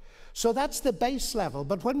here. So that's the base level.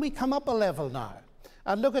 But when we come up a level now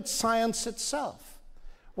and look at science itself,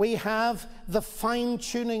 we have the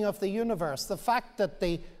fine-tuning of the universe, the fact that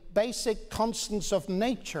the basic constants of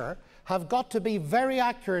nature have got to be very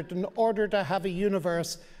accurate in order to have a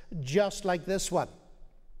universe just like this one.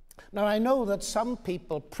 Now, I know that some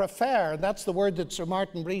people prefer, that's the word that Sir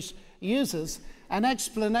Martin Rees uses, an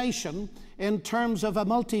explanation in terms of a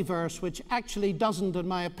multiverse, which actually doesn't, in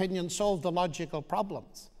my opinion, solve the logical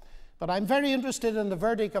problems. But I'm very interested in the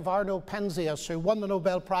verdict of Arno Penzias, who won the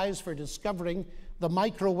Nobel Prize for discovering the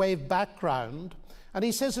microwave background. And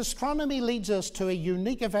he says astronomy leads us to a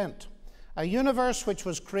unique event, a universe which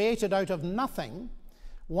was created out of nothing,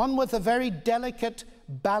 one with a very delicate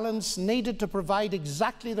balance needed to provide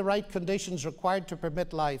exactly the right conditions required to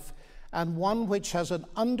permit life, and one which has an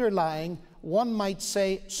underlying, one might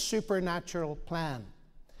say, supernatural plan.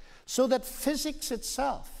 So that physics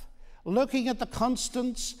itself, looking at the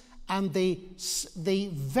constants and the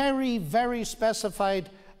very, very specified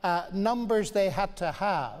numbers they had to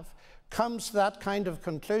have, comes to that kind of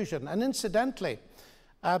conclusion. And incidentally,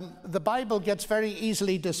 the Bible gets very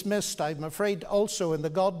easily dismissed, I'm afraid, also in the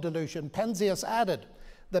God Delusion. Penzias added,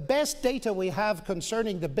 the best data we have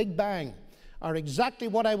concerning the Big Bang are exactly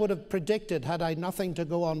what I would have predicted had I nothing to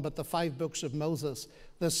go on but the 5 books of Moses,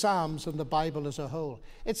 the Psalms, and the Bible as a whole.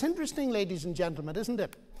 It's interesting, ladies and gentlemen, isn't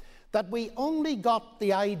it, that we only got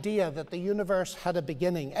the idea that the universe had a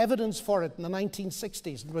beginning, evidence for it in the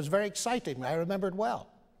 1960s. It was very exciting. I remember it well.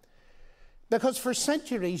 Because for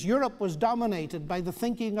centuries, Europe was dominated by the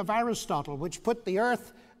thinking of Aristotle, which put the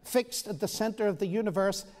earth fixed at the center of the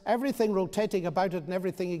universe, everything rotating about it and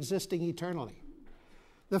everything existing eternally.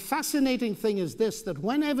 The fascinating thing is this, that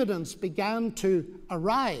when evidence began to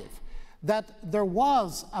arrive that there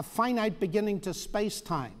was a finite beginning to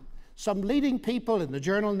space-time, some leading people in the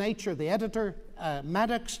journal Nature, the editor,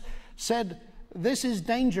 Maddox, said, this is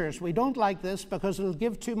dangerous. We don't like this because it'll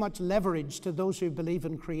give too much leverage to those who believe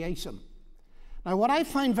in creation. Now, what I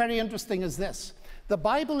find very interesting is this. The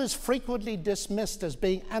Bible is frequently dismissed as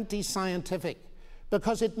being anti-scientific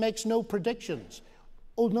because it makes no predictions.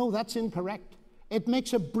 Oh, no, that's incorrect. It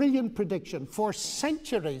makes a brilliant prediction. For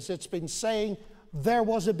centuries, it's been saying there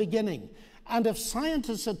was a beginning. And if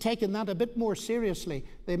scientists had taken that a bit more seriously,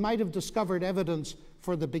 they might have discovered evidence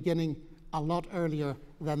for the beginning a lot earlier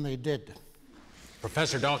than they did.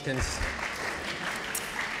 Professor Dawkins,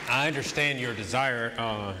 I understand your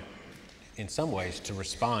desire in some ways to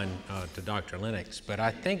respond to Dr. Lennox, but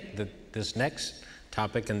I think that this next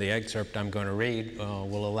topic in the excerpt I'm going to read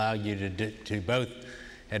will allow you to both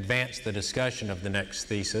advance the discussion of the next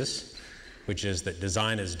thesis, which is that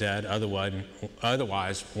design is dead,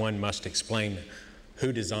 otherwise one must explain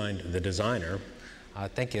who designed the designer. I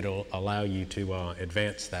think it'll allow you to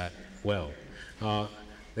advance that well.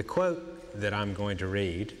 The quote that I'm going to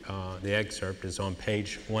read, the excerpt, is on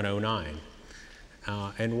page 109.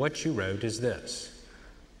 And what you wrote is this: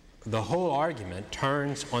 the whole argument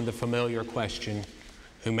turns on the familiar question,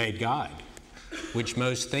 who made God, which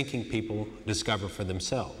most thinking people discover for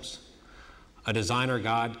themselves. A designer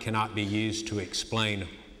God cannot be used to explain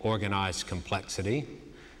organized complexity,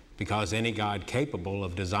 because any God capable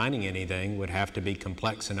of designing anything would have to be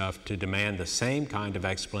complex enough to demand the same kind of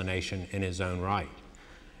explanation in his own right.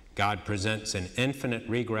 God presents an infinite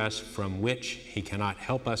regress from which he cannot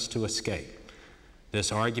help us to escape.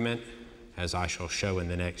 This argument, as I shall show in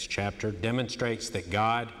the next chapter, demonstrates that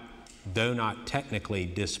God, though not technically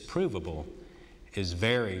disprovable, is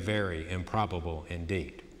very, very improbable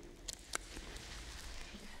indeed.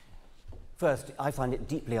 First, I find it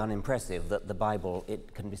deeply unimpressive that the Bible,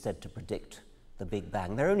 it can be said to predict the Big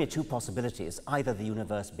Bang. There are only 2 possibilities. Either the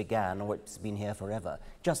universe began or it's been here forever.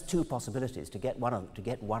 Just 2 possibilities. To get one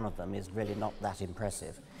of them is really not that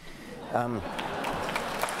impressive.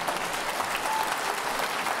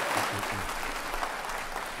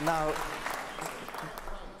 Now,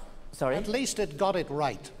 sorry? At least it got it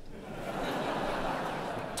right.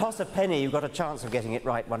 Toss a penny, you've got a chance of getting it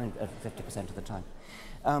right 50% of the time.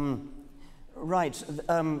 Right.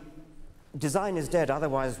 Design is dead,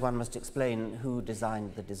 otherwise one must explain who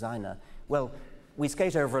designed the designer. Well, we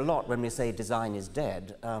skate over a lot when we say design is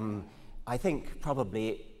dead. I think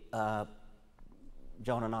probably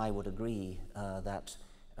John and I would agree that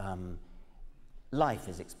life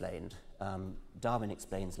is explained. Darwin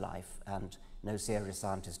explains life, and no serious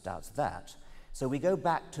scientist doubts that. So we go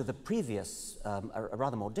back to the previous, a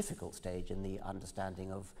rather more difficult stage in the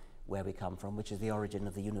understanding of where we come from, which is the origin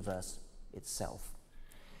of the universe itself.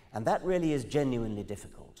 And that really is genuinely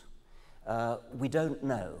difficult. We don't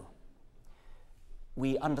know.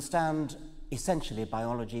 We understand essentially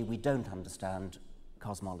biology, we don't understand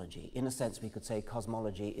cosmology. In a sense, we could say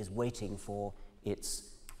cosmology is waiting for its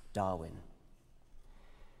Darwin.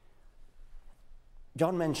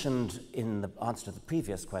 John mentioned in the answer to the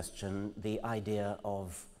previous question the idea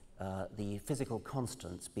of the physical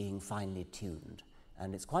constants being finely tuned.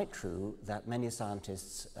 And it's quite true that many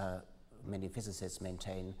scientists, many physicists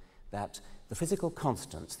maintain that the physical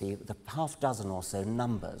constants, the half dozen or so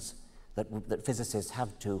numbers that physicists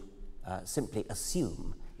have to simply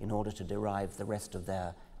assume in order to derive the rest of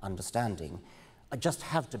their understanding, just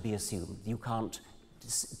have to be assumed. You can't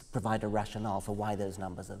provide a rationale for why those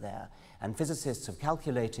numbers are there. And physicists have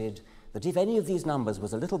calculated that if any of these numbers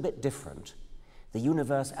was a little bit different, the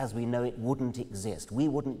universe as we know it wouldn't exist. We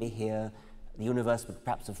wouldn't be here. The universe would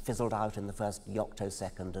perhaps have fizzled out in the first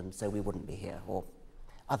yoctosecond, and so we wouldn't be here, or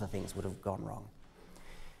other things would have gone wrong.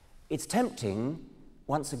 It's tempting,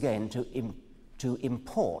 once again, to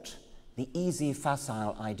import the easy,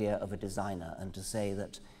 facile idea of a designer and to say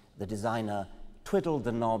that the designer twiddled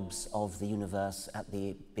the knobs of the universe at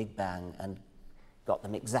the Big Bang and got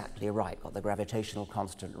them exactly right, got the gravitational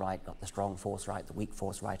constant right, got the strong force right, the weak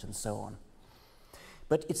force right, and so on.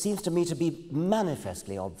 But it seems to me to be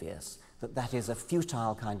manifestly obvious that that is a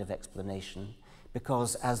futile kind of explanation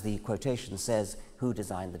because, as the quotation says, who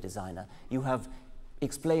designed the designer? You have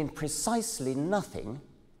explained precisely nothing,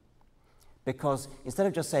 because instead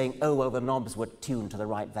of just saying, oh, well, the knobs were tuned to the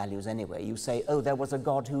right values anyway, you say, oh, there was a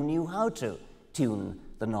God who knew how to tune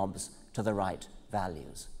the knobs to the right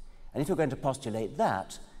values. And if you're going to postulate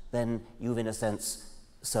that, then you've, in a sense,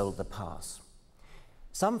 sold the pass.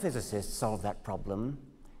 Some physicists solve that problem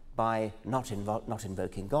by not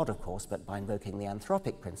invoking God, of course, but by invoking the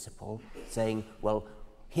anthropic principle, saying, well,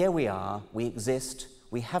 here we are, we exist,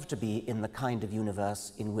 we have to be in the kind of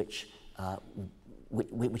universe in which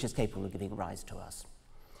is capable of giving rise to us.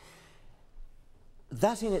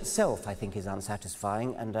 That in itself, I think, is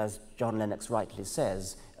unsatisfying, and as John Lennox rightly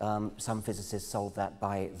says, some physicists solve that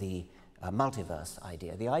by the multiverse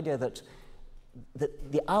idea, the idea that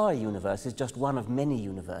our universe is just one of many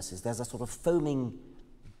universes. There's a sort of foaming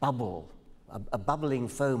bubble, a bubbling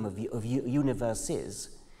foam of universes,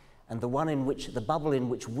 and the bubble in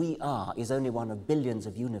which we are is only one of billions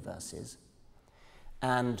of universes,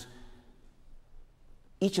 and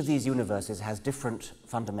each of these universes has different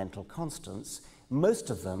fundamental constants. Most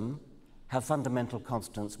of them have fundamental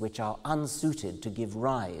constants which are unsuited to give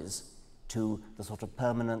rise to the sort of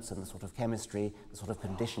permanence and the sort of chemistry, the sort of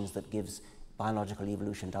conditions that gives biological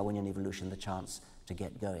evolution, Darwinian evolution, the chance to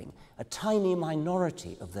get going. A tiny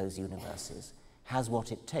minority of those universes has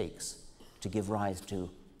what it takes to give rise to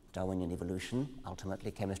Darwinian evolution,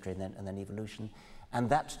 ultimately chemistry and then evolution, and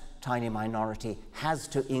that tiny minority has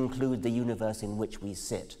to include the universe in which we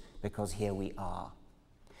sit, because here we are.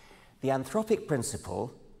 The anthropic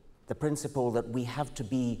principle, the principle that we have to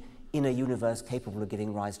be in a universe capable of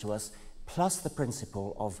giving rise to us, plus the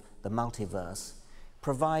principle of the multiverse,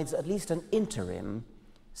 provides at least an interim,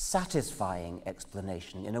 satisfying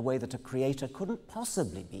explanation in a way that a creator couldn't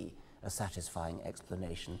possibly be a satisfying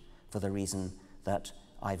explanation for the reason that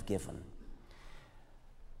I've given.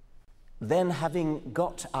 Then, having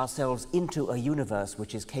got ourselves into a universe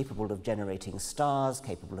which is capable of generating stars,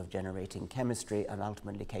 capable of generating chemistry, and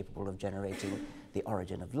ultimately capable of generating the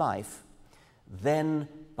origin of life, then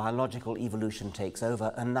biological evolution takes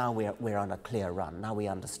over, and now we're on a clear run. Now we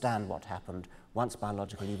understand what happened. Once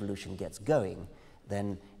biological evolution gets going,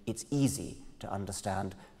 then it's easy to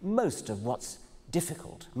understand most of what's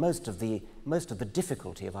difficult. Most of the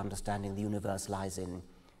difficulty of understanding the universe lies in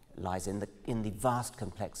the vast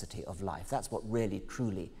complexity of life. That's what really,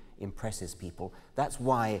 truly impresses people. That's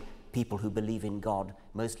why people who believe in God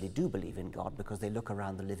mostly do believe in God, because they look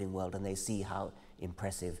around the living world and they see how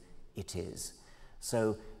impressive it is.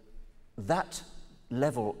 So that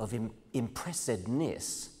level of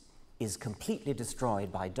impressiveness is completely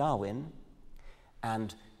destroyed by Darwin,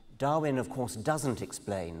 and Darwin, of course, doesn't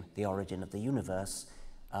explain the origin of the universe.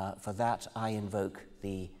 For that, I invoke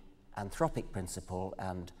the anthropic principle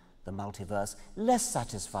and the multiverse. Less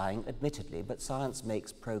satisfying, admittedly, but science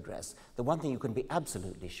makes progress. The one thing you can be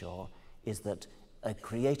absolutely sure is that a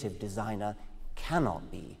creative designer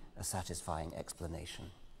cannot be a satisfying explanation.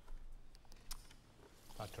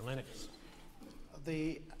 Dr. Lennox.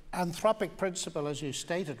 The anthropic principle, as you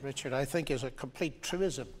stated, Richard, I think is a complete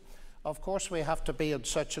truism. Of course, we have to be in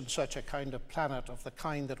such and such a kind of planet of the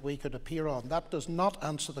kind that we could appear on. That does not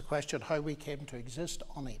answer the question how we came to exist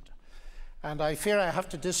on it. And I fear I have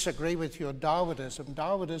to disagree with you on Darwinism.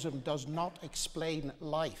 Darwinism does not explain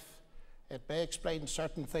life. It may explain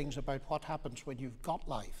certain things about what happens when you've got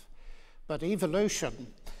life. But evolution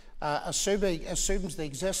assumes the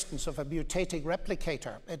existence of a mutating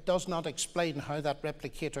replicator. It does not explain how that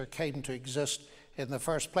replicator came to exist in the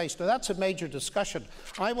first place. Now, that's a major discussion.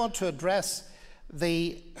 I want to address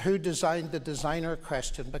the who designed the designer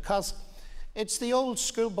question, because it's the old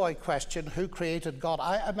schoolboy question, who created God?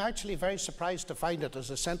 I'm actually very surprised to find it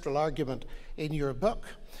as a central argument in your book,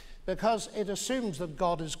 because it assumes that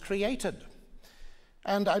God is created.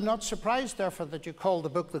 And I'm not surprised, therefore, that you call the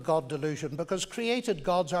book The God Delusion, because created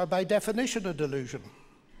gods are by definition a delusion.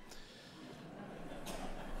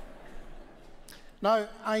 Now,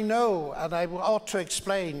 I know, and I ought to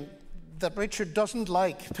explain, that Richard doesn't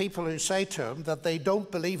like people who say to him that they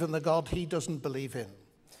don't believe in the God he doesn't believe in.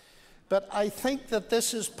 But I think that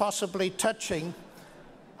this is possibly touching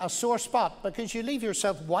a sore spot, because you leave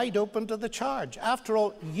yourself wide open to the charge. After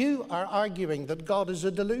all, you are arguing that God is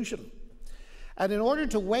a delusion. And in order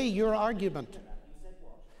to weigh your argument,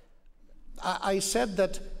 I said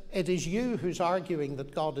that it is you who's arguing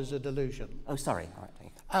that God is a delusion. Oh, sorry. All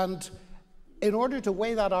right. And in order to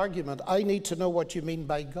weigh that argument, I need to know what you mean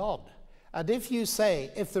by God. And if you say,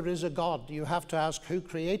 if there is a God, you have to ask who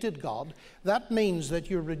created God, that means that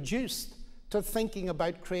you're reduced to thinking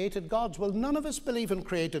about created gods. Well, none of us believe in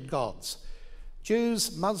created gods,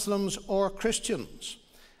 Jews, Muslims, or Christians.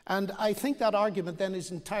 And I think that argument then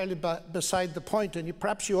is entirely beside the point, and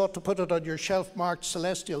perhaps you ought to put it on your shelf marked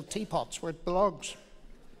celestial teapots where it belongs.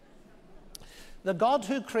 The God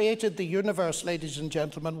who created the universe, ladies and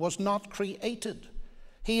gentlemen, was not created.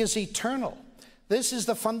 He is eternal. This is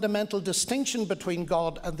the fundamental distinction between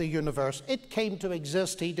God and the universe. It came to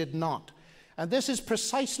exist, he did not. And this is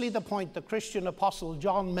precisely the point the Christian apostle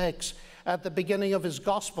John makes at the beginning of his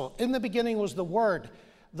gospel. In the beginning was the Word.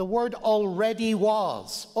 The Word already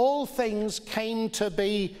was. All things came to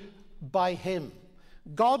be by him.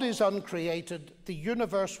 God is uncreated. The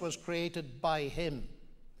universe was created by him.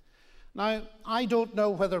 Now, I don't know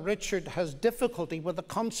whether Richard has difficulty with the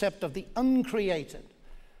concept of the uncreated.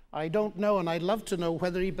 I don't know, and I'd love to know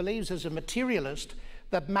whether he believes as a materialist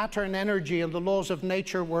that matter and energy and the laws of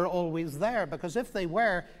nature were always there, because if they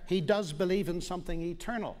were, he does believe in something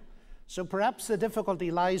eternal. So perhaps the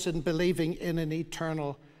difficulty lies in believing in an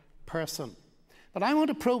eternal person. But I want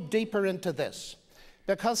to probe deeper into this,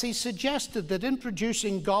 because he suggested that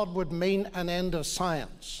introducing God would mean an end of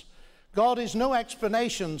science. God is no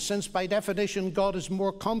explanation, since by definition God is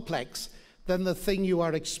more complex than the thing you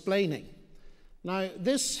are explaining. Now,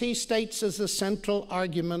 this, he states, is the central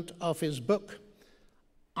argument of his book.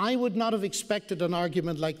 I would not have expected an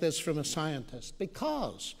argument like this from a scientist,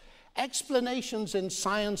 because explanations in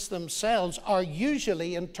science themselves are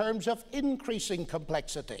usually in terms of increasing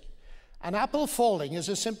complexity. An apple falling is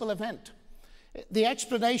a simple event. The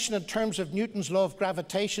explanation in terms of Newton's law of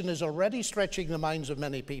gravitation is already stretching the minds of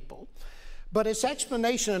many people, but its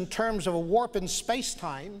explanation in terms of a warp in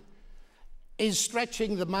space-time is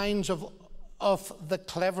stretching the minds of the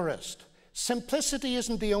cleverest. Simplicity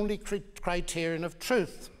isn't the only criterion of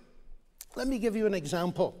truth. Let me give you an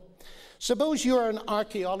example. Suppose you're an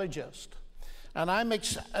archaeologist, and I'm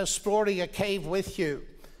exploring a cave with you,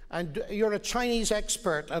 and you're a Chinese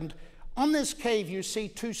expert, and on this cave you see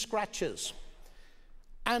two scratches.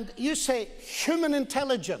 And you say, human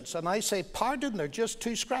intelligence. And I say, pardon, they're just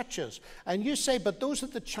two scratches. And you say, but those are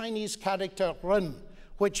the Chinese character run,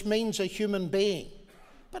 which means a human being.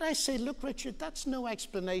 But I say, look, Richard, that's no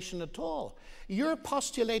explanation at all. You're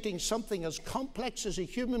postulating something as complex as a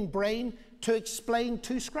human brain to explain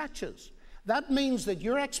two scratches. That means that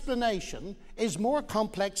your explanation is more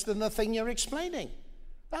complex than the thing you're explaining.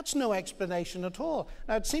 That's no explanation at all.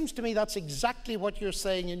 Now, it seems to me that's exactly what you're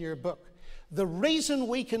saying in your book. The reason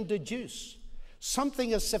we can deduce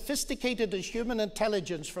something as sophisticated as human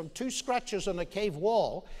intelligence from two scratches on a cave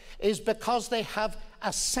wall is because they have a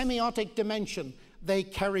semiotic dimension. They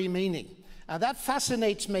carry meaning. And that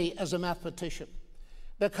fascinates me as a mathematician,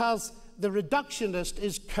 because the reductionist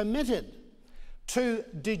is committed to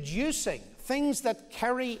deducing things that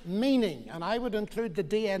carry meaning, and I would include the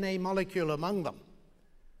DNA molecule among them,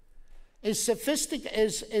 is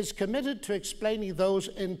committed to explaining those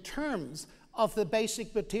in terms of the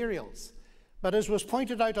basic materials. But as was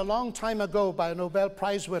pointed out a long time ago by a Nobel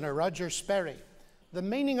Prize winner, Roger Sperry, the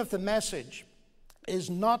meaning of the message is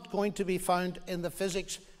not going to be found in the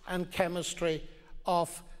physics and chemistry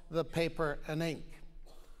off the paper and ink.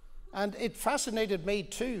 And it fascinated me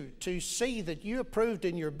too to see that you approved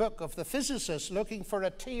in your book of the physicists looking for a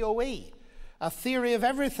TOE, a theory of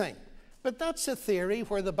everything. But that's a theory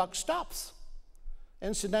where the buck stops.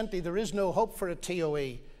 Incidentally, there is no hope for a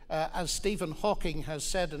TOE, as Stephen Hawking has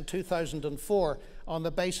said in 2004, on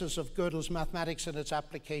the basis of Gödel's mathematics and its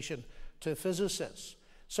application to physicists.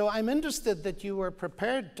 So I'm interested that you were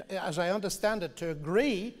prepared, as I understand it, to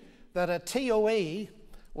agree that a TOE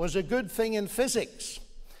was a good thing in physics.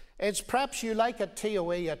 It's perhaps you like a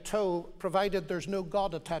TOE, a toe, provided there's no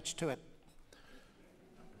God attached to it.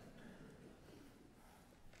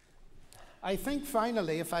 I think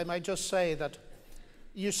finally, if I might just say that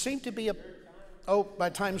you seem to be a... Oh, my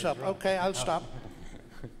time's up. Okay, I'll stop.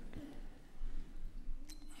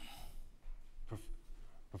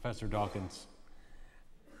 Professor Dawkins,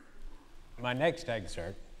 my next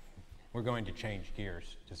excerpt, we're going to change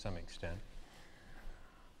gears to some extent,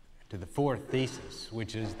 to the fourth thesis,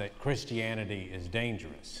 which is that Christianity is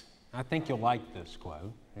dangerous. I think you'll like this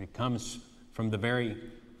quote. It comes from the very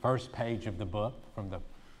first page of the book,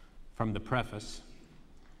 from the preface.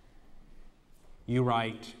 You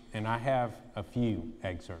write, and I have a few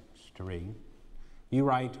excerpts to read. You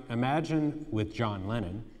write, imagine with John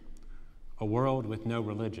Lennon, a world with no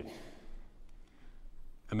religion.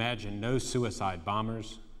 Imagine no suicide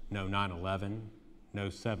bombers, no 9/11, no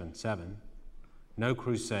 7/7, no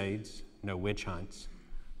crusades, no witch hunts,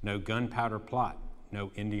 no gunpowder plot,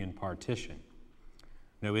 no Indian partition,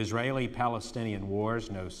 no Israeli-Palestinian wars,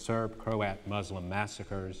 no Serb-Croat Muslim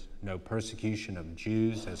massacres, no persecution of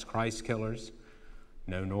Jews as Christ killers,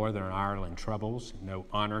 no Northern Ireland troubles, no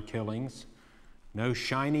honor killings, no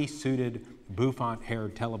shiny-suited,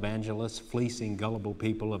 bouffant-haired televangelists fleecing gullible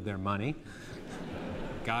people of their money.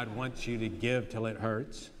 God wants you to give till it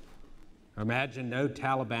hurts. Imagine no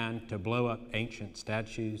Taliban to blow up ancient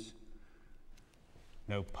statues,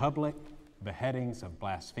 no public beheadings of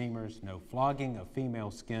blasphemers, no flogging of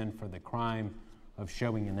female skin for the crime of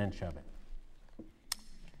showing an inch of it.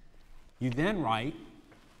 You then write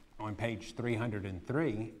on page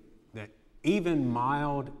 303 that even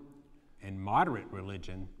mild and moderate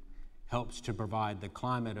religion helps to provide the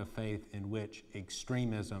climate of faith in which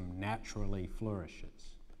extremism naturally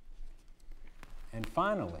flourishes. And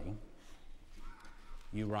finally,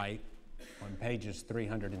 you write on pages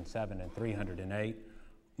 307 and 308,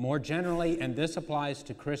 more generally, and this applies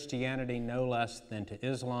to Christianity no less than to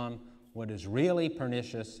Islam, what is really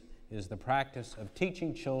pernicious is the practice of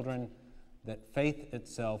teaching children that faith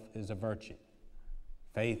itself is a virtue.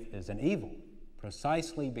 Faith is an evil,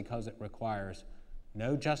 precisely because it requires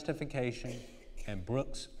no justification and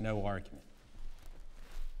brooks no argument.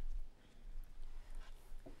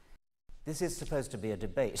 This is supposed to be a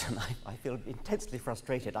debate, and I feel intensely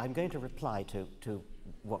frustrated. I'm going to reply to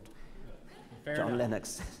what John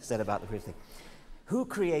Lennox said about the Christian thing. Who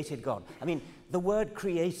created God? I mean, the word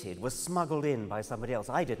created was smuggled in by somebody else.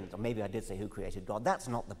 I didn't, or maybe I did say who created God. That's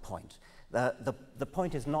not the point. The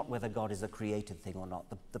point is not whether God is a created thing or not.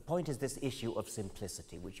 The point is this issue of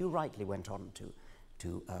simplicity, which you rightly went on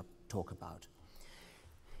to talk about.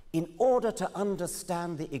 In order to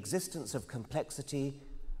understand the existence of complexity,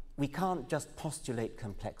 we can't just postulate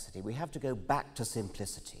complexity. We have to go back to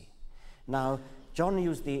simplicity. Now, John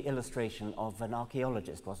used the illustration of an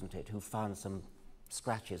archaeologist, wasn't it, who found some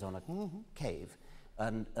scratches on a cave.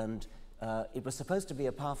 And it was supposed to be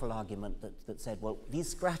a powerful argument that said, well, these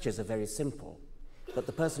scratches are very simple, but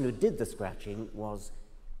the person who did the scratching was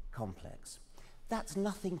complex. That's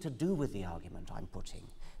nothing to do with the argument I'm putting.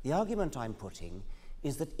 The argument I'm putting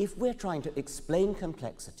is that if we're trying to explain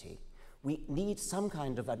complexity, we need some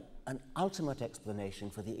kind of an ultimate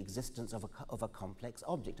explanation for the existence of a complex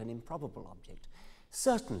object, an improbable object.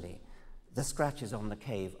 Certainly, the scratches on the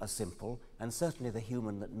cave are simple, and certainly the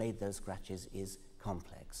human that made those scratches is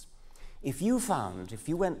complex. If you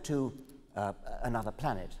went to another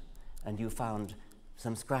planet and you found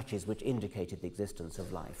some scratches which indicated the existence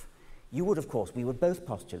of life, we would both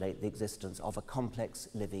postulate the existence of a complex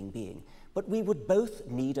living being. But we would both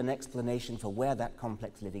need an explanation for where that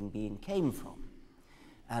complex living being came from.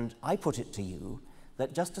 And I put it to you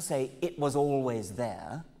that just to say it was always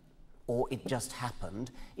there, or it just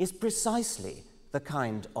happened, is precisely the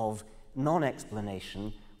kind of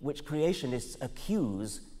non-explanation which creationists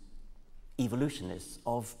accuse evolutionists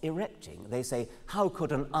of erecting. They say, how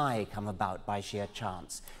could an eye come about by sheer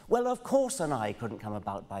chance? Well, of course an eye couldn't come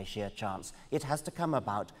about by sheer chance. It has to come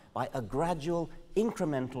about by a gradual,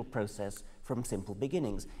 incremental process from simple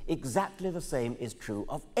beginnings. Exactly the same is true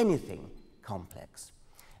of anything complex.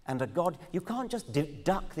 And a God, you can't just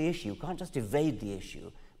duck the issue, you can't just evade the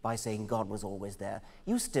issue by saying God was always there,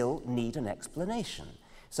 you still need an explanation.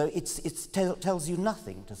 So it tells you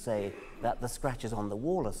nothing to say that the scratches on the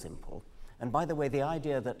wall are simple. And by the way, the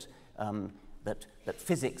idea that that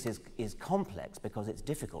physics is complex because it's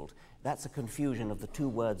difficult, that's a confusion of the two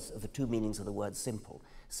words, of the two meanings of the word simple.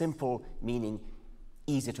 Simple meaning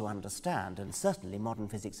easy to understand, and certainly modern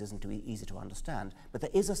physics isn't too easy to understand, but there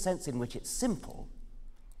is a sense in which it's simple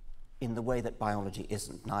in the way that biology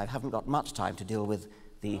isn't. Now, I haven't got much time to deal with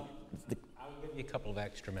the I'll give you a couple of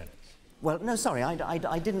extra minutes. Well, no, sorry,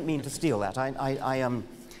 I didn't mean to steal that.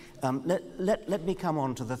 Let me come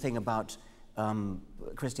on to the thing about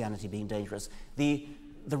Christianity being dangerous. The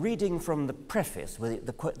reading from the preface, with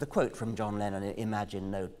the quote from John Lennon,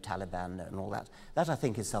 "Imagine no Taliban," and all that, that I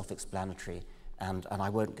think is self-explanatory, and I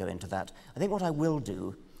won't go into that. I think what I will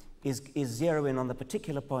do is zero in on the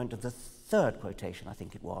particular point of the third quotation, I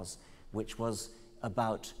think it was, which was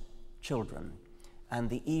about children and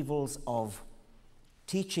the evils of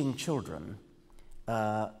teaching children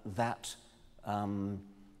that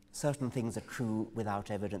certain things are true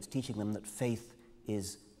without evidence, teaching them that faith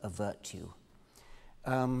is a virtue.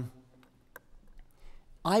 I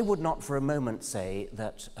would not for a moment say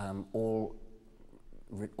that all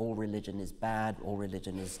religion is bad, all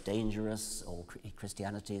religion is dangerous, all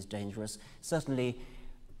Christianity is dangerous. Certainly,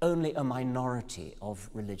 only a minority of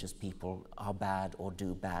religious people are bad or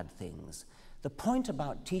do bad things. The point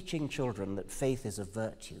about teaching children that faith is a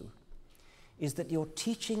virtue is that you're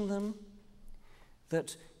teaching them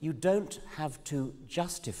that you don't have to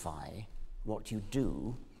justify what you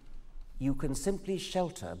do. You can simply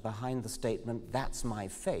shelter behind the statement, "That's my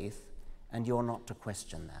faith," and you're not to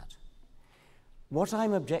question that. What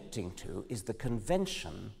I'm objecting to is the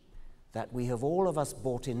convention that we have all of us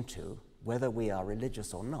bought into, whether we are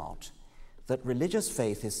religious or not, that religious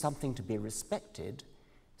faith is something to be respected,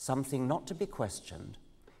 something not to be questioned,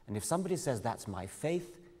 and if somebody says, "That's my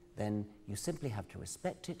faith," then you simply have to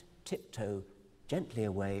respect it, tiptoe gently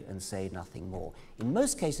away and say nothing more. In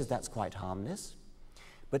most cases, that's quite harmless,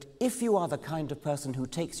 but if you are the kind of person who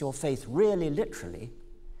takes your faith really literally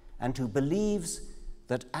and who believes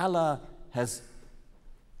that Allah has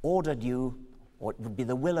ordered you, or it would be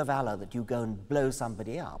the will of Allah that you go and blow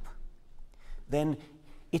somebody up, then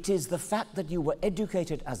it is the fact that you were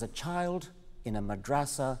educated as a child in a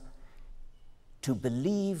madrasa to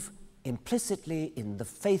believe implicitly in the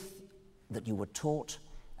faith that you were taught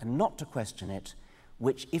and not to question it,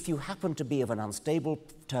 which, if you happen to be of an unstable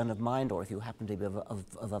turn of mind, or if you happen to be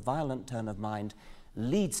of a violent turn of mind,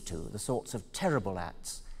 leads to the sorts of terrible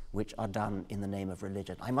acts which are done in the name of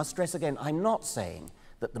religion. I must stress again, I'm not saying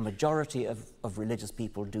that the majority of religious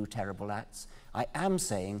people do terrible acts. I am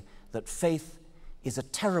saying that faith is a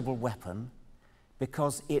terrible weapon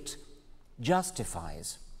because it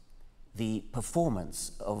justifies the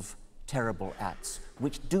performance of terrible acts,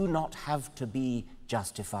 which do not have to be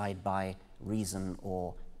justified by reason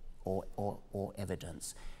or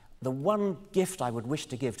evidence. The one gift I would wish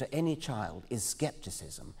to give to any child is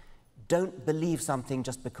skepticism. Don't believe something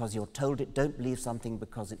just because you're told it. Don't believe something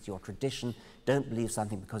because it's your tradition. Don't believe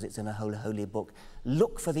something because it's in a holy book.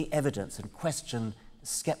 Look for the evidence and question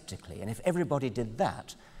skeptically. And if everybody did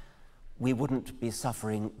that, we wouldn't be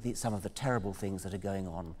suffering some of the terrible things that are going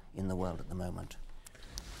on in the world at the moment.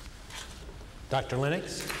 Dr.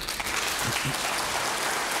 Lennox?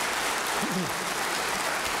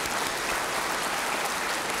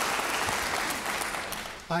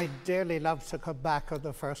 I'd dearly love to come back on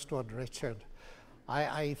the first one, Richard.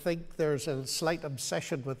 I think there's a slight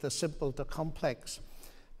obsession with the simple to complex.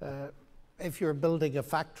 If you're building a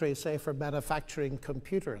factory, say for manufacturing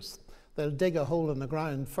computers, they'll dig a hole in the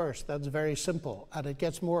ground first. That's very simple, and it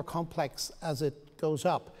gets more complex as it goes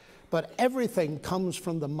up. But everything comes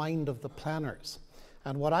from the mind of the planners.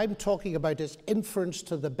 And what I'm talking about is inference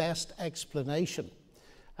to the best explanation.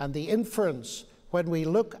 And the inference, when we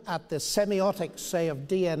look at the semiotics, say, of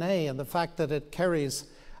DNA and the fact that it carries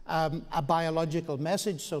a biological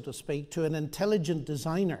message, so to speak, to an intelligent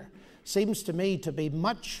designer, seems to me to be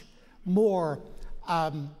much more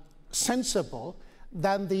sensible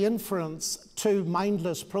than the inference to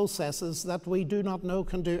mindless processes that we do not know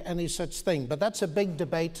can do any such thing. But that's a big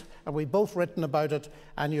debate, and we've both written about it,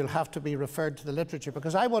 and you'll have to be referred to the literature,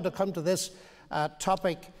 because I want to come to this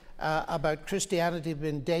topic about Christianity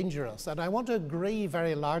being dangerous, and I want to agree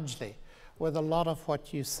very largely with a lot of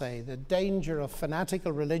what you say, the danger of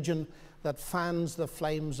fanatical religion that fans the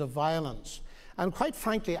flames of violence. And quite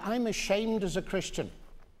frankly, I'm ashamed as a Christian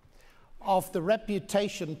of the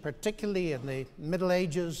reputation, particularly in the Middle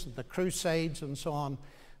Ages, the Crusades and so on,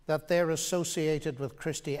 that they're associated with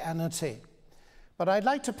Christianity. But I'd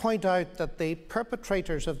like to point out that the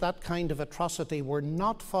perpetrators of that kind of atrocity were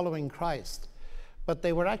not following Christ, but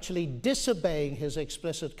they were actually disobeying his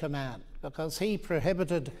explicit command, because he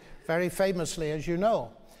prohibited, very famously, as you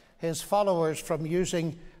know, his followers from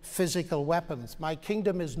using physical weapons. My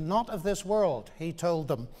kingdom is not of this world, he told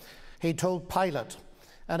them. He told Pilate.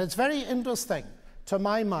 And it's very interesting, to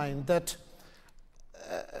my mind, that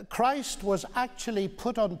Christ was actually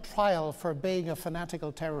put on trial for being a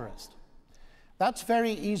fanatical terrorist. That's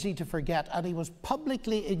very easy to forget, and he was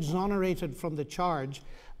publicly exonerated from the charge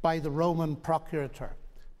by the Roman procurator.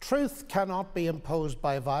 Truth cannot be imposed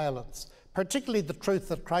by violence, particularly the truth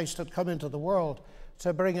that Christ had come into the world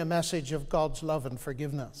to bring a message of God's love and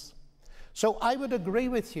forgiveness. So I would agree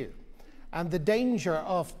with you, and the danger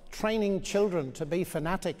of training children to be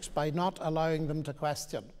fanatics by not allowing them to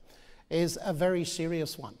question is a very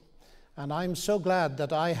serious one. And I'm so glad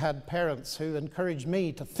that I had parents who encouraged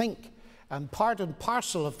me to think, and part and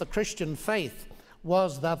parcel of the Christian faith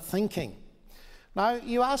was that thinking. Now,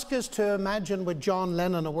 you ask us to imagine with John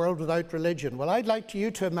Lennon a world without religion. Well, I'd like you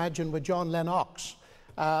to imagine with John Lennox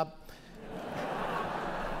a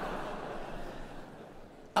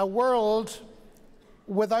world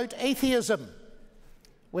without atheism,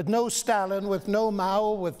 with no Stalin, with no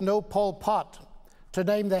Mao, with no Pol Pot, to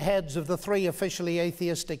name the heads of the 3 officially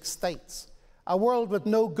atheistic states. A world with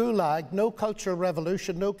no gulag, no cultural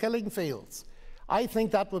revolution, no killing fields. I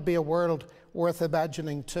think that would be a world worth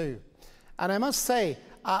imagining too. And I must say,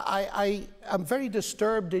 I am very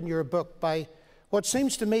disturbed in your book by what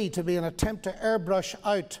seems to me to be an attempt to airbrush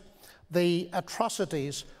out the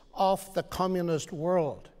atrocities of the communist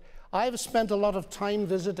world. I've spent a lot of time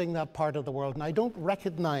visiting that part of the world, and I don't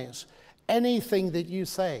recognize anything that you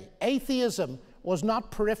say. Atheism was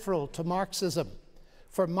not peripheral to Marxism.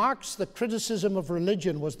 For Marx, the criticism of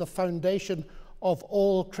religion was the foundation of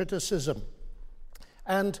all criticism.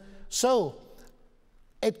 And so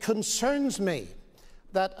it concerns me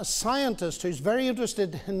that a scientist who's very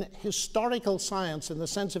interested in historical science in the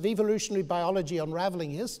sense of evolutionary biology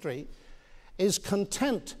unraveling history is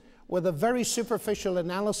content with a very superficial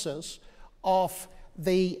analysis of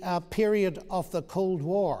the period of the Cold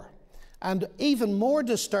War. And even more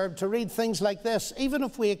disturbed to read things like this. Even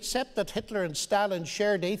if we accept that Hitler and Stalin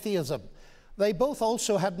shared atheism, they both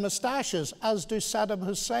also had moustaches, as do Saddam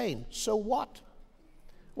Hussein. So what?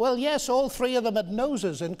 Well, yes, all 3 of them had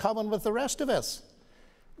noses in common with the rest of us.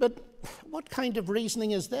 But what kind of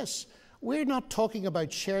reasoning is this? We're not talking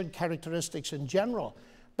about shared characteristics in general,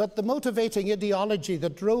 but the motivating ideology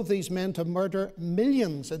that drove these men to murder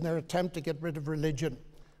millions in their attempt to get rid of religion,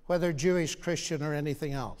 whether Jewish, Christian, or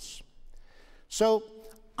anything else. So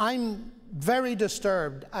I'm very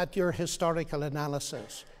disturbed at your historical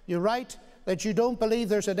analysis. You write that you don't believe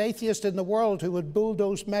there's an atheist in the world who would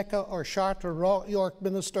bulldoze Mecca or Chartres or York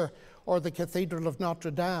Minster or the Cathedral of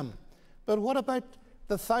Notre Dame. But what about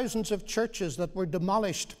the thousands of churches that were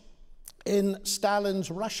demolished in Stalin's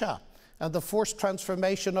Russia and the forced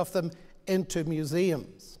transformation of them into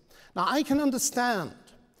museums? Now, I can understand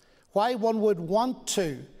why one would want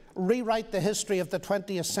to rewrite the history of the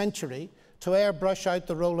 20th century to airbrush out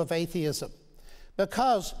the role of atheism,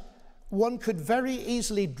 because one could very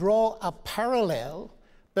easily draw a parallel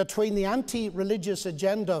between the anti-religious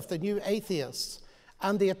agenda of the new atheists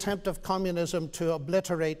and the attempt of communism to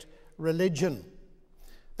obliterate religion.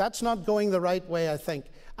 That's not going the right way, I think.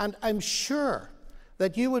 And I'm sure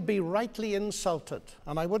that you would be rightly insulted,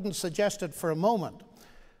 and I wouldn't suggest it for a moment,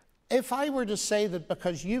 if I were to say that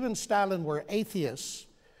because you and Stalin were atheists,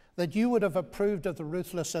 that you would have approved of the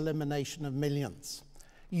ruthless elimination of millions.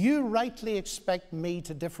 You rightly expect me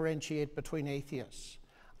to differentiate between atheists.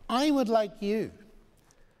 I would like you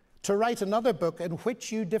to write another book in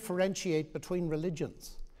which you differentiate between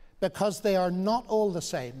religions, because they are not all the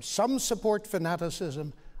same. Some support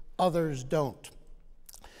fanaticism, others don't.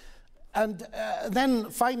 And then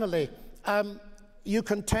finally, you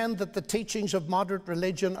contend that the teachings of moderate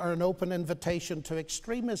religion are an open invitation to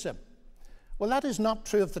extremism. Well, that is not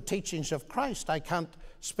true of the teachings of Christ. I can't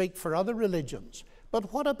speak for other religions.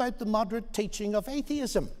 But what about the moderate teaching of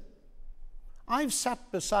atheism? I've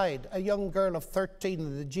sat beside a young girl of 13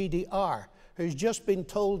 in the GDR who's just been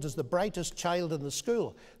told as the brightest child in the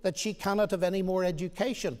school that she cannot have any more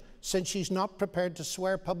education since she's not prepared to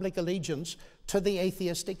swear public allegiance to the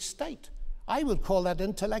atheistic state. I would call that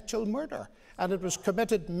intellectual murder, and it was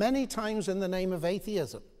committed many times in the name of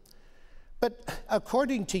atheism. But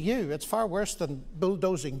according to you, it's far worse than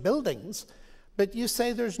bulldozing buildings, but you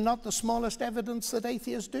say there's not the smallest evidence that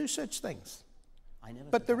atheists do such things.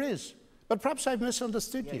 But there is. But perhaps I've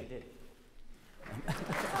misunderstood you. You did.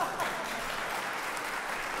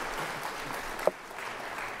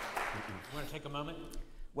 You want to take a moment?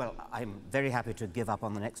 Well, I'm very happy to give up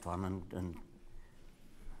on the next one and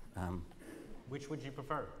Which would you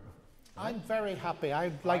prefer? I'm very happy.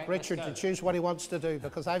 I'd like Richard to choose what he wants to do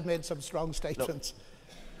because I've made some strong statements. Look,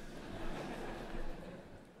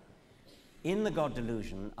 in the God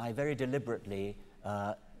Delusion, I very deliberately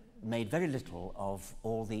made very little of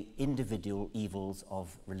all the individual evils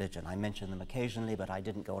of religion. I mentioned them occasionally, but I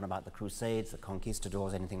didn't go on about the Crusades, the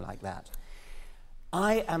conquistadors, anything like that.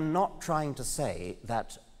 I am not trying to say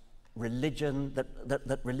that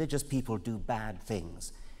that religious people do bad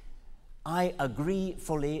things. I agree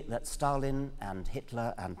fully that Stalin and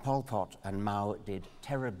Hitler and Pol Pot and Mao did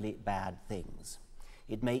terribly bad things.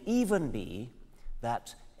 It may even be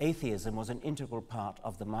that atheism was an integral part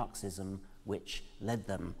of the Marxism which led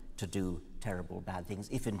them to do terrible bad things,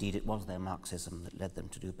 if indeed it was their Marxism that led them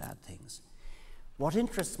to do bad things. What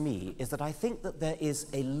interests me is that I think that there is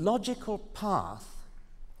a logical path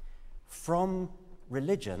from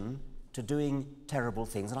religion to doing terrible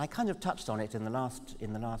things, and I kind of touched on it in the last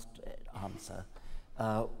answer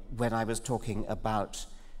when I was talking about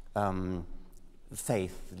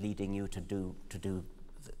faith leading you to do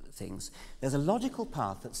things. There's a logical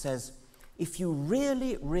path that says if you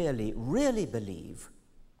really, really, really believe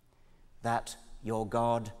that your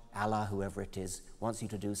God, Allah, whoever it is, wants you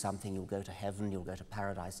to do something, you'll go to heaven, you'll go to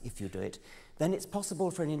paradise if you do it, then it's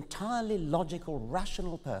possible for an entirely logical,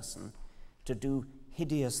 rational person to do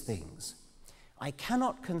hideous things. I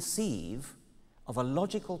cannot conceive of a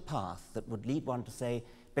logical path that would lead one to say,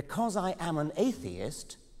 because I am an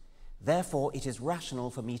atheist, therefore it is rational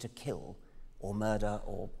for me to kill or murder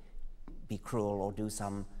or be cruel or do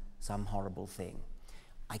some horrible thing.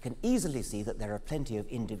 I can easily see that there are plenty of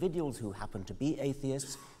individuals who happen to be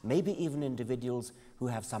atheists, maybe even individuals who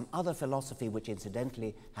have some other philosophy which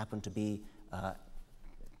incidentally happen to be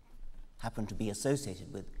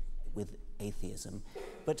associated with atheism.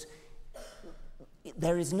 But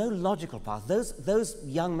there is no logical path. Those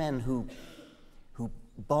young men who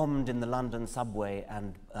bombed in the London subway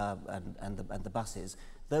and the buses,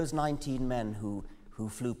 those 19 men who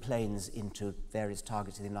flew planes into various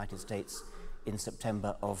targets in the United States in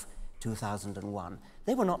September of 2001,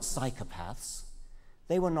 they were not psychopaths.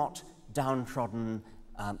 They were not downtrodden,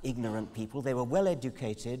 ignorant people. They were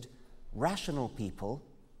well-educated, rational people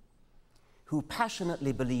who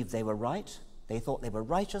passionately believed they were right. They thought they were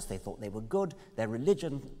righteous, they thought they were good. Their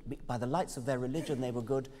religion, by the lights of their religion, they were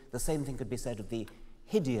good. The same thing could be said of the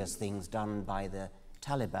hideous things done by the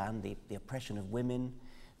Taliban, the oppression of women.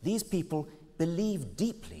 These people believe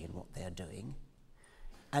deeply in what they're doing,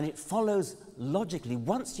 and it follows logically,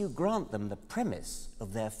 once you grant them the premise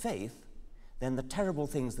of their faith, then the terrible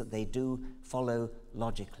things that they do follow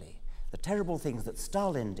logically. The terrible things that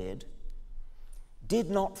Stalin did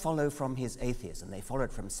not follow from his atheism. They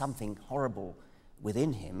followed from something horrible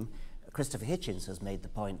within him. Christopher Hitchens has made the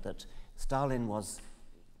point that Stalin was,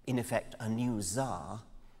 in effect, a new Tsar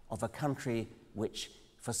of a country which,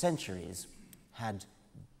 for centuries, had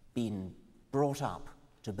been brought up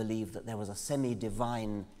to believe that there was a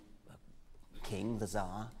semi-divine king, the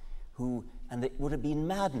Tsar, and it would have been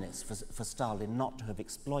madness for Stalin not to have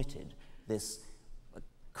exploited this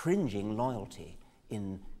cringing loyalty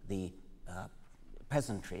in the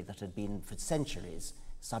peasantry that had been for centuries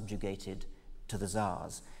subjugated to the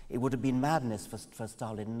Tsars. It would have been madness for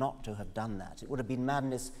Stalin not to have done that. It would have been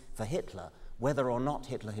madness for Hitler, whether or not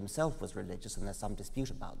Hitler himself was religious, and there's some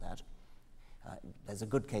dispute about that. There's a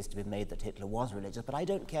good case to be made that Hitler was religious, but I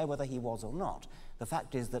don't care whether he was or not. The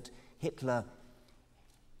fact is that Hitler's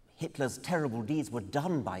terrible deeds were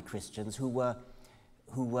done by Christians who were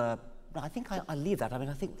I think I'll leave that. I mean,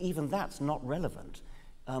 I think even that's not relevant.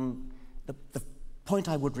 The point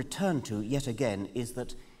I would return to, yet again, is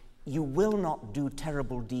that you will not do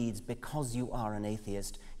terrible deeds because you are an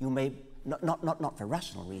atheist. You may, not for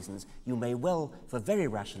rational reasons, you may well, for very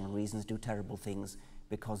rational reasons, do terrible things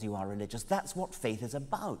because you are religious. That's what faith is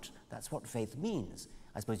about. That's what faith means.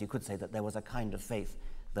 I suppose you could say that there was a kind of faith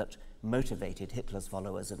that motivated Hitler's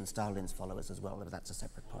followers and Stalin's followers as well, but that's a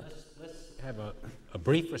separate point. Let's have a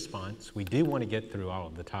brief response. We do want to get through all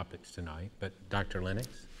of the topics tonight, but Dr. Lennox?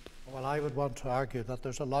 Well, I would want to argue that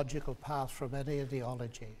there's a logical path from any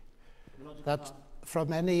ideology.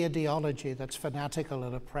 From any ideology that's fanatical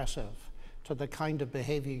and oppressive to the kind of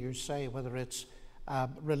behavior you say, whether it's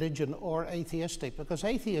religion or atheistic, because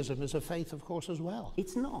atheism is a faith, of course, as well.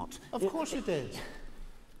 It's not. Of course it is.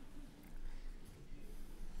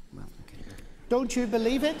 Well, okay. Don't you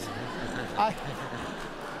believe it?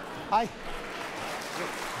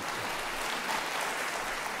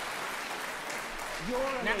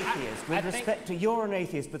 you're an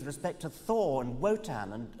atheist with respect to Thor and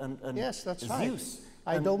Wotan and yes, that's Zeus.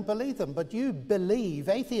 Right. I don't believe them, but you believe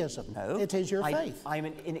atheism. No. It is your faith. I'm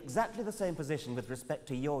in exactly the same position with respect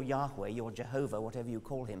to your Yahweh, your Jehovah, whatever you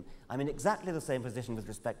call him. I'm in exactly the same position with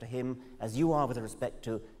respect to him as you are with respect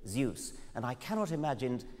to Zeus. And I cannot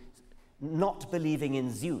imagine not believing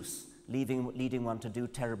in Zeus leading one to do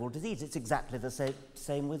terrible deeds. It's exactly the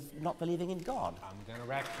same with not believing in God. I'm going to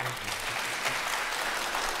wrap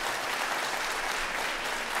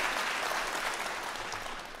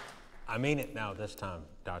I mean it now this time,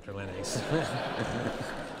 Dr. Lennox.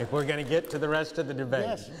 If we're going to get to the rest of the debate.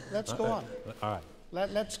 Yes, let's go on. All right.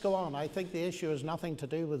 Let's go on. I think the issue has nothing to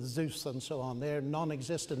do with Zeus and so on. They're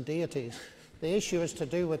non-existent deities. The issue is to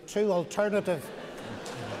do with two alternative...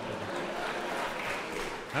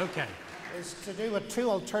 Okay. Is to do with two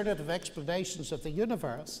alternative explanations of the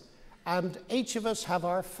universe, and each of us have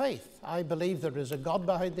our faith. I believe there is a God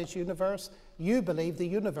behind this universe. You believe the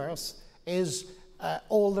universe is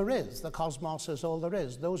all there is. The cosmos is all there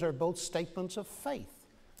is. Those are both statements of faith.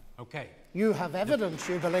 Okay. You have evidence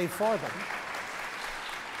you believe for them.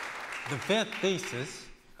 The fifth thesis...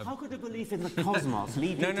 How could a belief in the cosmos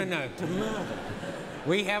lead you to murder?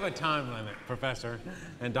 We have a time limit, Professor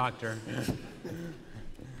and Doctor.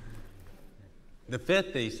 The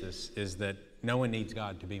fifth thesis is that no one needs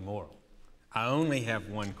God to be moral. I only have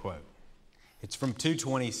one quote. It's from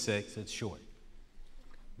 226. It's short.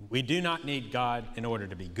 We do not need God in order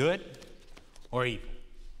to be good or evil.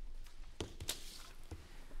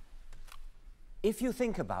 If you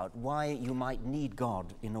think about why you might need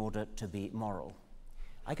God in order to be moral,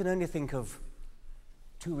 I can only think of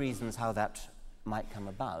two reasons how that might come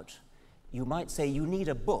about. You might say you need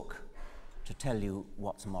a book to tell you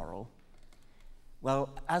what's moral. Well,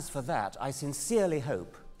 as for that, I sincerely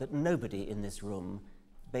hope that nobody in this room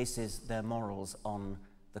bases their morals on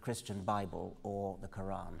the Christian Bible or the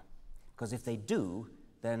Quran. Because if they do,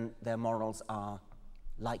 then their morals are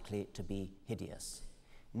likely to be hideous.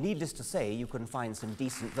 Needless to say, you can find some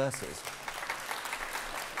decent verses.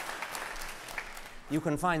 You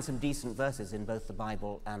can find some decent verses in both the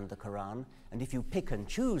Bible and the Quran, and if you pick and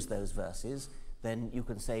choose those verses, then you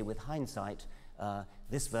can say with hindsight,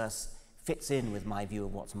 this verse fits in with my view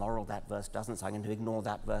of what's moral, that verse doesn't, so I'm going to ignore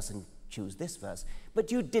that verse and choose this verse.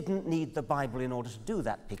 But you didn't need the Bible in order to do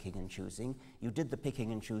that picking and choosing. You did the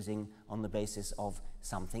picking and choosing on the basis of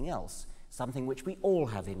something else, something which we all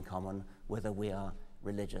have in common, whether we are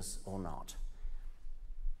religious or not.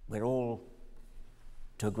 We're all,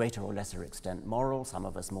 to a greater or lesser extent, moral, some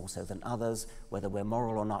of us more so than others. Whether we're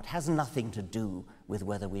moral or not has nothing to do with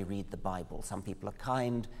whether we read the Bible. Some people are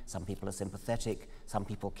kind, some people are sympathetic, some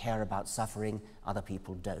people care about suffering, other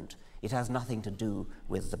people don't. It has nothing to do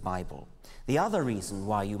with the Bible. The other reason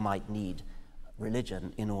why you might need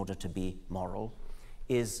religion in order to be moral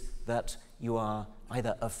is that you are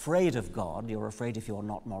either afraid of God, you're afraid if you're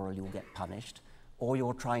not moral you'll get punished, or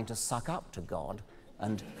you're trying to suck up to God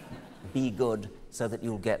and be good so that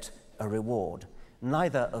you'll get a reward.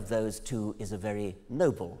 Neither of those two is a very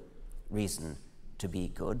noble reason to be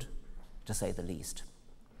good, to say the least.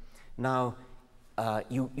 Now,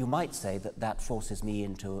 you might say that forces me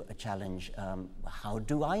into a challenge. How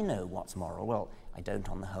do I know what's moral? Well, I don't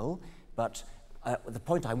on the whole, but the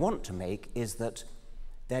point I want to make is that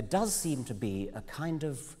there does seem to be a kind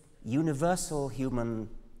of universal human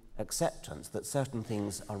acceptance that certain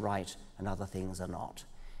things are right and other things are not.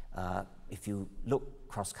 If you look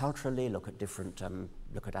cross-culturally, look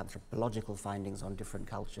at anthropological findings on different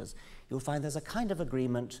cultures, you'll find there's a kind of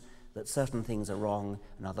agreement that certain things are wrong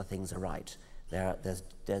and other things are right.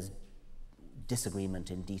 There's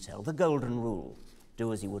disagreement in detail. The golden rule,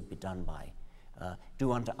 do as you would be done by.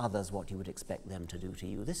 Do unto others what you would expect them to do to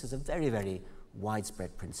you. This is a very, very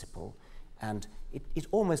widespread principle, and it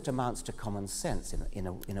almost amounts to common sense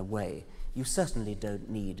in a way. You certainly don't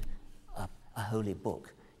need a holy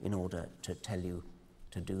book in order to tell you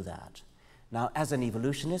to do that. Now, as an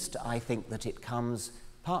evolutionist, I think that it comes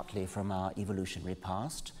partly from our evolutionary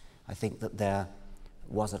past. I think that there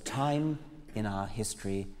was a time in our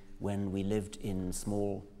history when we lived in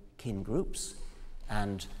small kin groups,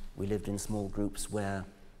 and we lived in small groups where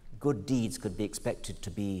good deeds could be expected to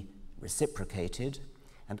be reciprocated,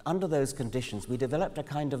 and under those conditions we developed a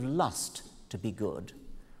kind of lust to be good,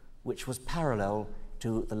 which was parallel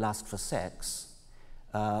to the lust for sex,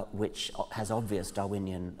 which has obvious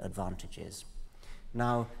Darwinian advantages.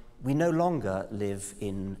 Now, we no longer live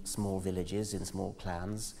in small villages, in small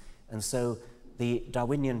clans, and so the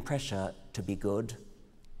Darwinian pressure to be good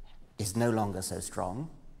is no longer so strong.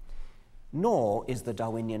 nor is the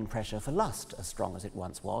Darwinian pressure for lust as strong as it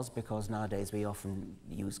once was, because nowadays we often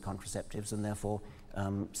use contraceptives and therefore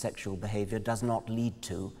sexual behavior does not lead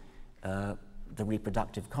to the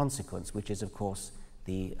reproductive consequence, which is, of course,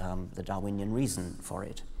 the Darwinian reason for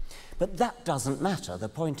it. But that doesn't matter. The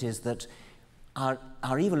point is that our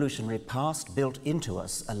evolutionary past built into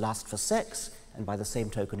us a lust for sex, and by the same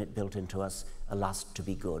token it built into us a lust to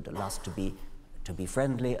be good, a lust to be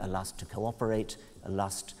friendly, a lust to cooperate, a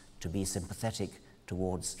lust to be sympathetic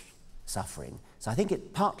towards suffering. So I think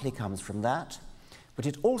it partly comes from that, but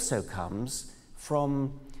it also comes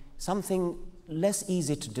from something less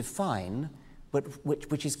easy to define, but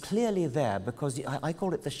which is clearly there, because I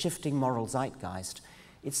call it the shifting moral zeitgeist.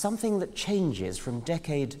 It's something that changes from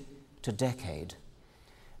decade to decade.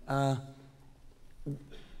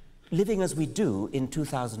 Living as we do in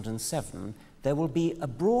 2007, there will be a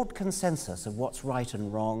broad consensus of what's right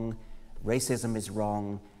and wrong. Racism is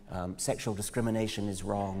wrong, sexual discrimination is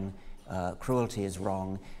wrong, cruelty is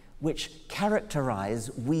wrong, which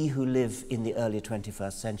characterize we who live in the early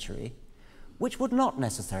 21st century, which would not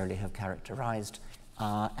necessarily have characterized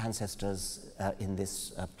our ancestors in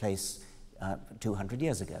this place 200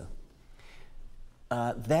 years ago.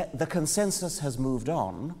 The consensus has moved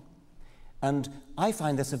on, and I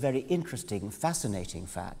find this a very interesting, fascinating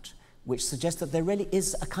fact, which suggests that there really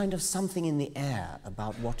is a kind of something in the air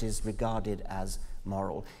about what is regarded as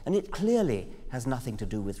moral. And it clearly has nothing to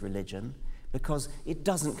do with religion, because it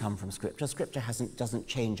doesn't come from Scripture. Scripture doesn't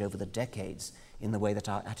change over the decades in the way that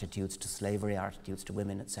our attitudes to slavery, our attitudes to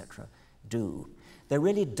women, etc., do. There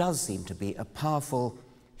really does seem to be a powerful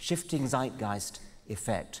shifting zeitgeist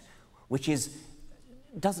effect, which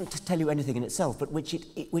doesn't tell you anything in itself, but which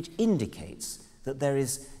indicates that there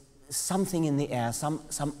is something in the air, some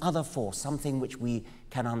other force, something which we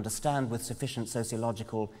can understand with sufficient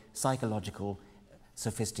sociological, psychological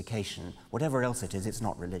sophistication. Whatever else it is, it's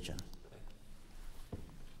not religion.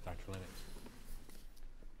 Dr. Lennox.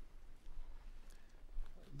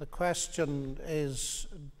 The question is,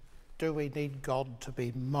 do we need God to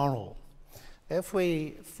be moral? If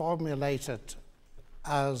we formulate it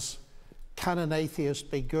as, can an atheist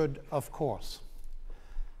be good? Of course.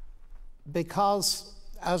 Because,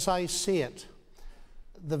 as I see it,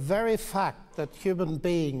 the very fact that human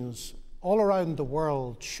beings all around the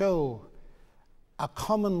world show a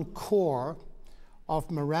common core of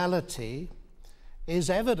morality is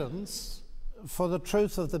evidence for the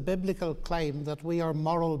truth of the biblical claim that we are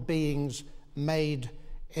moral beings made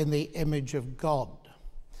in the image of God.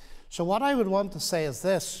 So what I would want to say is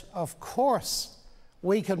this: of course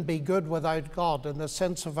we can be good without God in the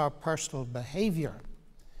sense of our personal behavior,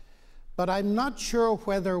 but I'm not sure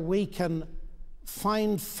whether we can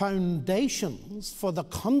find foundations for the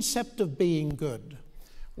concept of being good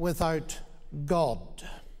without God.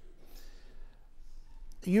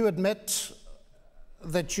 You admit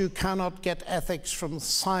that you cannot get ethics from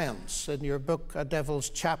science. In your book, A Devil's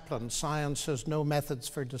Chaplain, science has no methods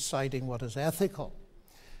for deciding what is ethical.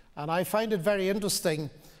 And I find it very interesting,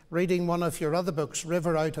 reading one of your other books,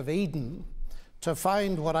 River Out of Eden, to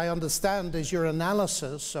find what I understand is your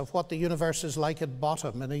analysis of what the universe is like at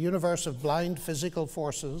bottom. In a universe of blind physical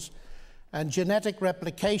forces and genetic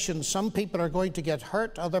replication, some people are going to get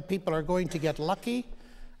hurt, other people are going to get lucky,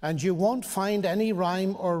 and you won't find any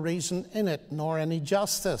rhyme or reason in it, nor any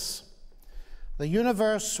justice. The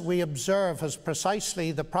universe we observe has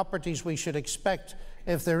precisely the properties we should expect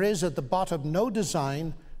if there is at the bottom no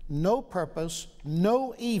design, no purpose,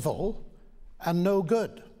 no evil, and no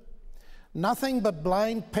good. Nothing but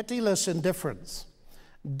blind, pitiless indifference.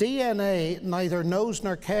 DNA neither knows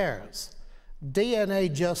nor cares.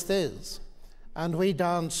 DNA just is, and we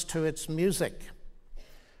dance to its music.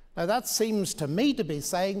 Now that seems to me to be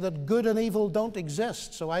saying that good and evil don't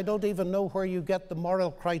exist, so I don't even know where you get the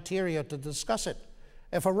moral criteria to discuss it.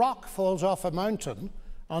 If a rock falls off a mountain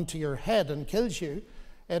onto your head and kills you,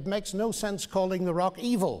 it makes no sense calling the rock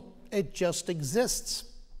evil. It just exists.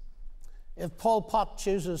 If Pol Pot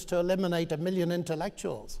chooses to eliminate 1 million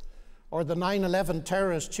intellectuals, or the 9/11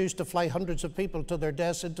 terrorists choose to fly hundreds of people to their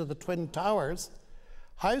deaths into the Twin Towers,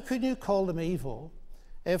 how can you call them evil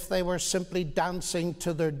if they were simply dancing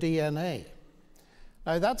to their DNA?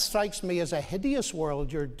 Now that strikes me as a hideous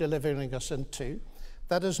world you're delivering us into,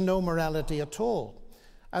 that is no morality at all.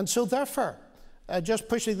 And so therefore, just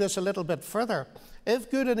pushing this a little bit further,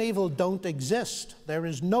 if good and evil don't exist, there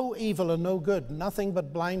is no evil and no good, nothing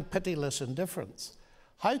but blind, pitiless indifference,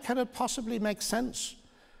 how can it possibly make sense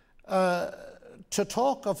to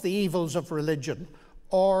talk of the evils of religion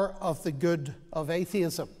or of the good of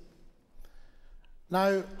atheism?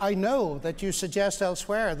 Now, I know that you suggest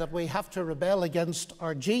elsewhere that we have to rebel against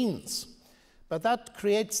our genes. But that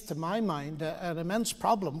creates, to my mind, an immense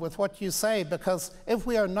problem with what you say, because if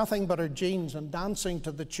we are nothing but our genes and dancing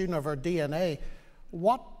to the tune of our DNA,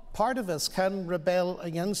 what part of us can rebel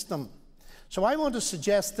against them? So I want to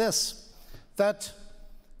suggest this, that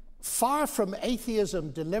far from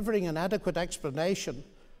atheism delivering an adequate explanation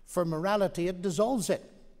for morality, it dissolves it.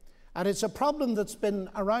 And it's a problem that's been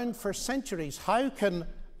around for centuries. How can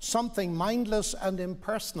something mindless and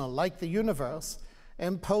impersonal like the universe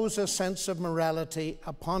impose a sense of morality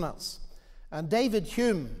upon us? And David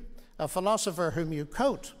Hume, a philosopher whom you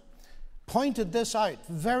quote, pointed this out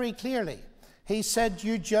very clearly. He said,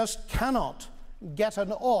 you just cannot get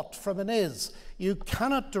an ought from an is. You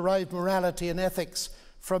cannot derive morality and ethics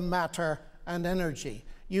from matter and energy.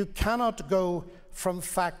 You cannot go from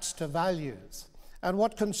facts to values. And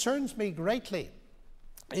what concerns me greatly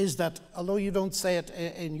is that, although you don't say it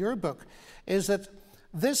in your book, is that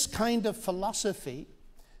this kind of philosophy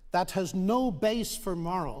that has no base for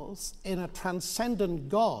morals in a transcendent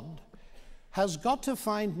God has got to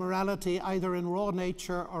find morality either in raw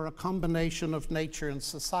nature or a combination of nature and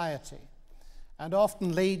society, and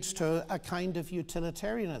often leads to a kind of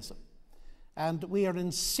utilitarianism. And we are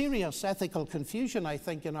in serious ethical confusion, I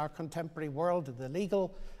think, in our contemporary world, in the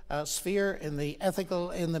legal sphere, in the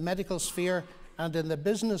ethical, in the medical sphere, and in the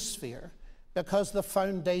business sphere, because the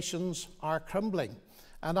foundations are crumbling.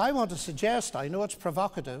 And I want to suggest, I know it's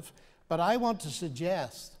provocative, but I want to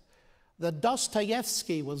suggest that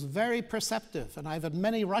Dostoevsky was very perceptive, and I've had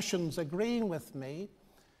many Russians agreeing with me,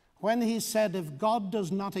 when he said, if God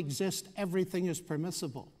does not exist, everything is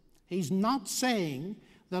permissible. He's not saying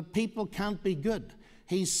that people can't be good.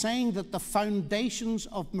 He's saying that the foundations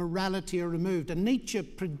of morality are removed. And Nietzsche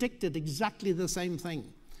predicted exactly the same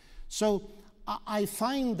thing. So I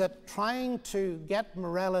find that trying to get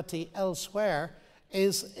morality elsewhere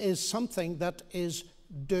is something that is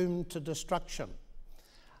doomed to destruction.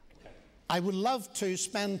 I would love to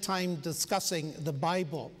spend time discussing the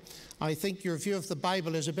Bible. I think your view of the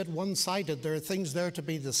Bible is a bit one-sided. There are things there to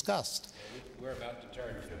be discussed. We're about to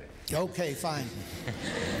turn to it. Okay, fine.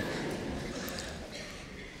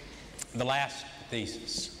 The last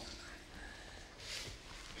thesis.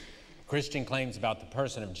 Christian claims about the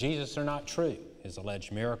person of Jesus are not true. His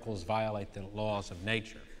alleged miracles violate the laws of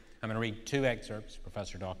nature. I'm going to read two excerpts,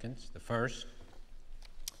 Professor Dawkins. The first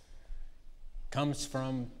comes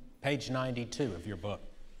from page 92 of your book.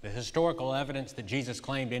 The historical evidence that Jesus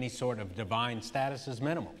claimed any sort of divine status is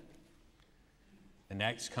minimal. The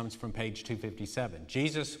next comes from page 257.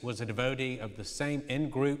 Jesus was a devotee of the same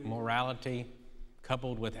in-group morality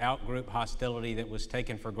coupled with out-group hostility that was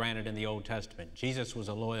taken for granted in the Old Testament. Jesus was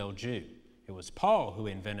a loyal Jew. It was Paul who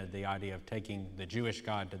invented the idea of taking the Jewish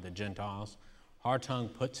God to the Gentiles.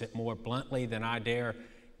 Hartung puts it more bluntly than I dare.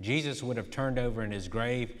 Jesus would have turned over in his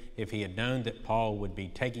grave if he had known that Paul would be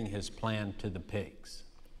taking his plan to the pigs.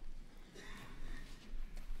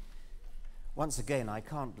 Once again, I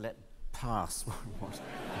can't let pass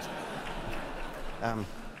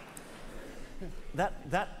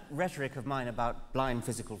that rhetoric of mine about blind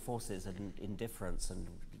physical forces and indifference and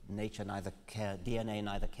nature neither care, DNA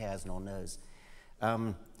neither cares nor knows.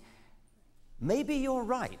 Maybe you're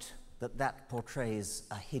right that portrays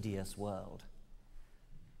a hideous world.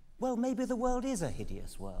 Well, maybe the world is a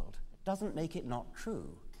hideous world. It doesn't make it not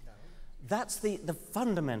true. No. That's the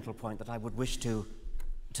fundamental point that I would wish to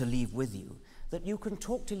leave with you, that you can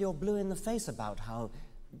talk till you're blue in the face about how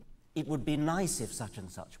it would be nice if such and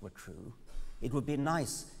such were true. It would be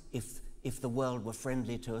nice if the world were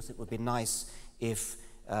friendly to us. It would be nice if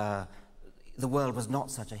the world was not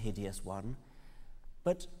such a hideous one.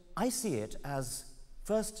 But I see it as,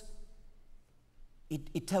 first,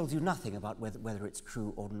 it tells you nothing about whether it's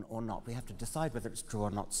true or not. We have to decide whether it's true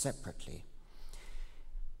or not separately.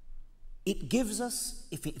 It gives us,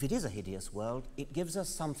 if it is a hideous world, it gives us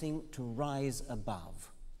something to rise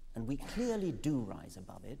above. And we clearly do rise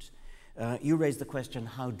above it. You raised the question,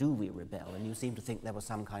 how do we rebel? And you seem to think there was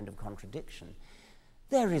some kind of contradiction.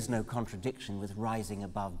 There is no contradiction with rising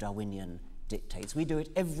above Darwinian dictates. We do it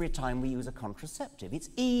every time we use a contraceptive. It's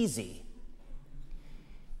easy.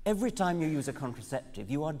 Every time you use a contraceptive,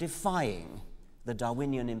 you are defying the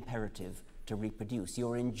Darwinian imperative to reproduce.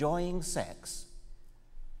 You're enjoying sex,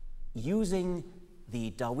 using the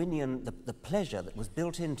Darwinian, the pleasure that was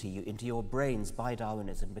built into you, into your brains by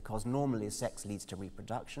Darwinism, because normally sex leads to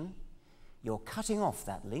reproduction. You're cutting off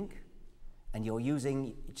that link, and you're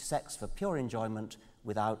using sex for pure enjoyment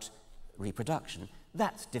without reproduction.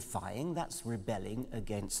 That's defying, that's rebelling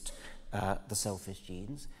against the selfish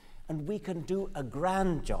genes. And we can do a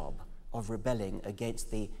grand job of rebelling against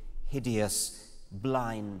the hideous,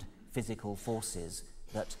 blind physical forces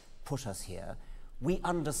that put us here. We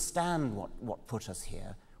understand what put us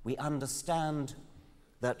here. We understand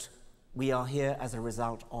that we are here as a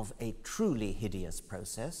result of a truly hideous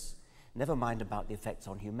process, never mind about the effects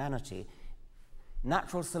on humanity.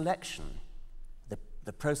 Natural selection,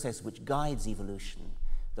 the process which guides evolution,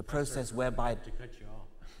 the process whereby... I have to cut you off.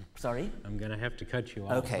 Sorry? I'm going to have to cut you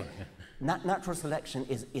off. Okay. Natural selection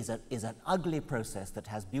is an ugly process that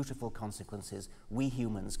has beautiful consequences. We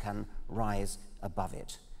humans can rise above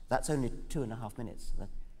it. That's only 2.5 minutes.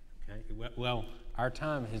 Okay. Well, our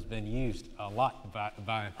time has been used a lot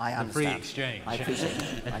by the free exchange. I appreciate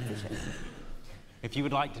it. I appreciate it. If you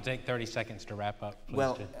would like to take 30 seconds to wrap up, please.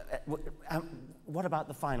 Well, what about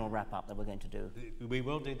the final wrap-up that we're going to do? We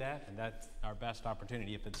will do that, and that's our best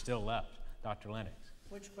opportunity if it's still left. Dr. Lennox.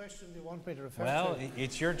 Which question do you want me to refer to? Well,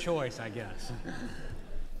 it's your choice, I guess.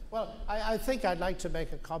 Well, I think I'd like to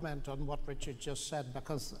make a comment on what Richard just said,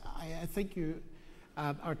 because I think you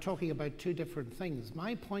are talking about two different things.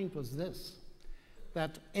 My point was this,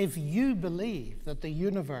 that if you believe that the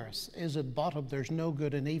universe is at bottom, there's no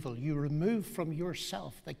good and evil, you remove from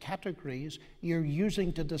yourself the categories you're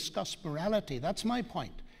using to discuss morality. That's my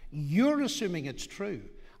point. You're assuming it's true.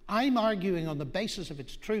 I'm arguing on the basis of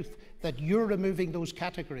its truth that you're removing those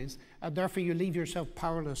categories, and therefore you leave yourself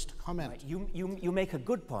powerless to comment. Right. You make a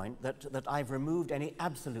good point that I've removed any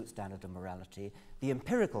absolute standard of morality. The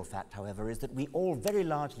empirical fact, however, is that we all very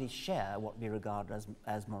largely share what we regard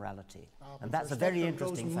as morality. And that's a very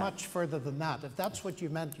interesting fact. It goes much further than that. If that's what you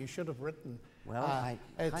meant, you should have written. Well, I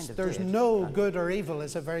kind of there's did. no good or evil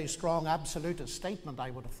is a very strong absolutist statement, I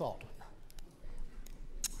would have thought.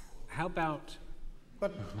 How about...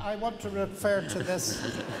 But I want to refer to this.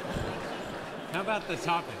 How about the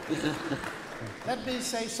topic? Let me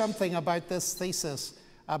say something about this thesis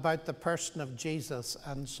about the person of Jesus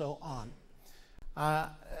and so on.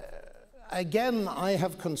 Again, I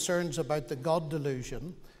have concerns about the God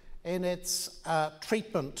delusion in its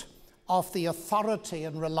treatment of the authority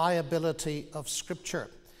and reliability of Scripture.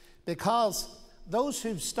 Because those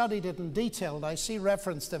who've studied it in detail, and I see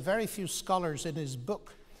reference to very few scholars in his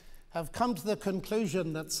book, have come to the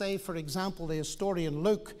conclusion that, say, for example, the historian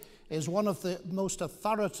Luke is one of the most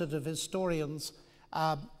authoritative historians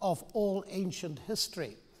of all ancient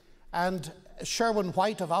history. And Sherwin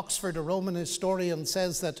White of Oxford, a Roman historian,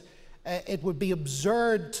 says that it would be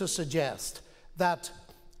absurd to suggest that,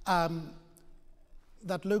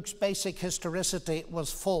 that Luke's basic historicity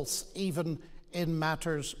was false, even in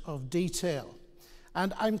matters of detail.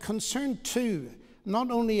 And I'm concerned, too,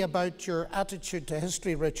 not only about your attitude to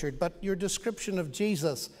history, Richard, but your description of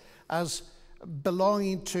Jesus as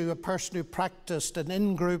belonging to a person who practiced an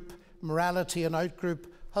in-group morality and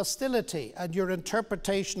out-group hostility, and your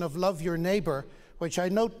interpretation of love your neighbor, which I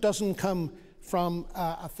note doesn't come from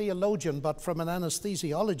a theologian, but from an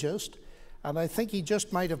anesthesiologist. And I think he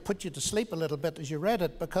just might have put you to sleep a little bit as you read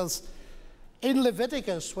it, because in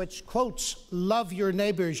Leviticus, which quotes, love your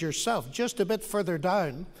neighbor as yourself, just a bit further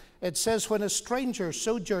down, it says, when a stranger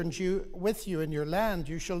sojourns with you in your land,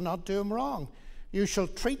 you shall not do him wrong. You shall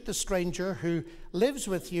treat the stranger who lives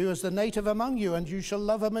with you as the native among you, and you shall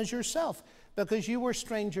love him as yourself, because you were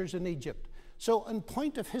strangers in Egypt. So in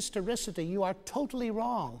point of historicity, you are totally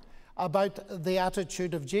wrong about the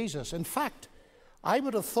attitude of Jesus. In fact, I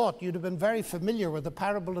would have thought you'd have been very familiar with the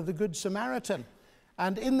parable of the Good Samaritan.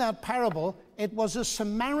 And in that parable, it was a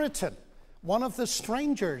Samaritan, one of the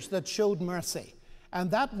strangers, that showed mercy. And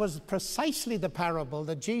that was precisely the parable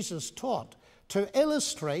that Jesus taught to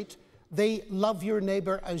illustrate the love your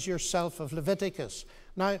neighbor as yourself of Leviticus.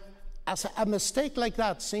 Now, a mistake like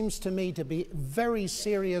that seems to me to be very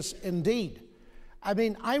serious indeed. I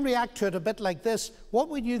mean, I react to it a bit like this. What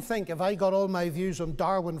would you think if I got all my views on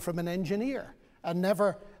Darwin from an engineer and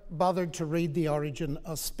never bothered to read The Origin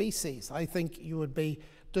of Species? I think you would be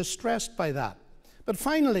distressed by that. But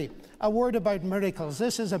finally, a word about miracles.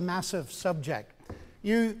 This is a massive subject.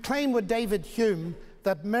 You claim with David Hume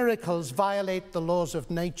that miracles violate the laws of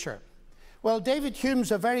nature. Well, David Hume's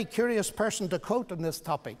a very curious person to quote on this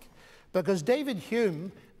topic, because David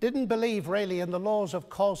Hume didn't believe really in the laws of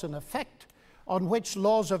cause and effect on which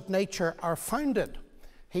laws of nature are founded.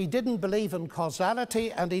 He didn't believe in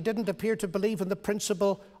causality, and he didn't appear to believe in the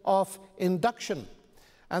principle of induction.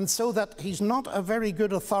 And so that he's not a very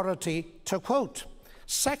good authority to quote.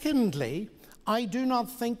 Secondly, I do not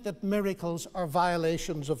think that miracles are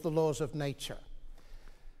violations of the laws of nature,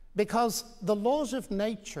 because the laws of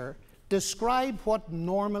nature describe what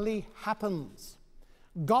normally happens.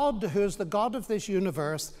 God, who is the God of this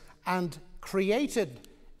universe and created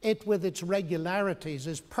it with its regularities,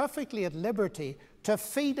 is perfectly at liberty to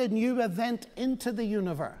feed a new event into the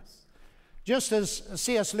universe. Just as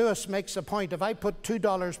C.S. Lewis makes a point, if I put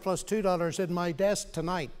 $2 plus $2 in my desk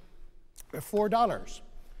tonight, $4.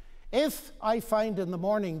 If I find in the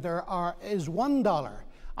morning is $1,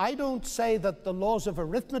 I don't say that the laws of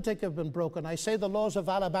arithmetic have been broken. I say the laws of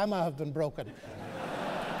Alabama have been broken.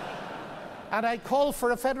 And I call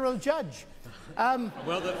for a federal judge.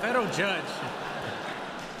 Well, the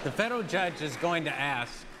federal judge is going to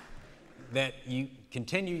ask that you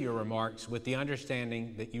continue your remarks with the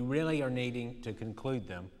understanding that you really are needing to conclude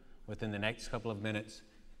them within the next couple of minutes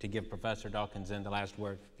to give Professor Dawkins the last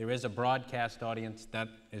word. There is a broadcast audience. That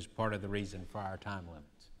is part of the reason for our time limits.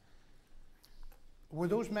 Were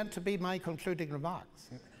those meant to be my concluding remarks?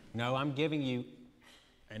 No, I'm giving you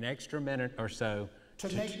an extra minute or so to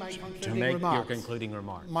make my concluding to make remarks. your concluding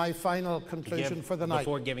remarks. My final conclusion for the night.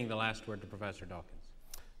 Before giving the last word to Professor Dawkins.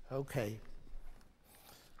 Okay.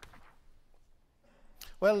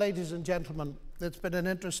 Well, ladies and gentlemen, it's been an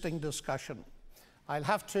interesting discussion. I'll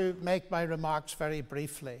have to make my remarks very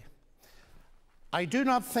briefly. I do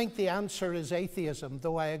not think the answer is atheism,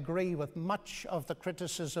 though I agree with much of the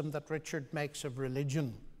criticism that Richard makes of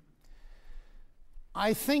religion.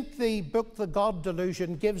 I think the book, The God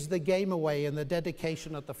Delusion, gives the game away in the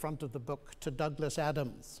dedication at the front of the book to Douglas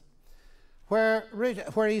Adams, where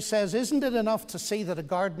he says, "Isn't it enough to see that a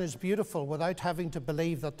garden is beautiful without having to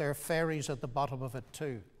believe that there are fairies at the bottom of it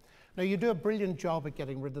too?" Now, you do a brilliant job at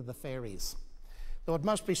getting rid of the fairies, though it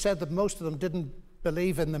must be said that most of them didn't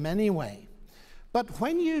believe in them anyway. But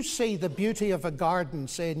when you see the beauty of a garden,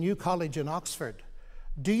 say, in New College in Oxford,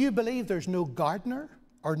 do you believe there's no gardener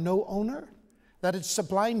or no owner? That its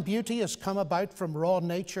sublime beauty has come about from raw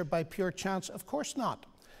nature by pure chance? Of course not.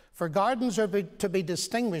 For gardens are to be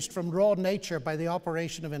distinguished from raw nature by the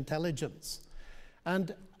operation of intelligence.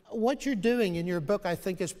 And what you're doing in your book, I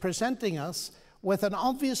think, is presenting us with an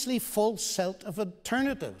obviously false set of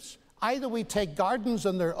alternatives. Either we take gardens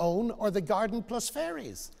on their own or the garden plus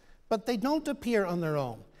fairies. But they don't appear on their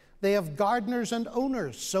own. They have gardeners and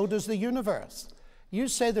owners. So does the universe. You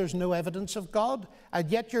say there's no evidence of God, and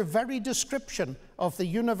yet your very description of the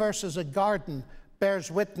universe as a garden bears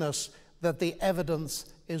witness that the evidence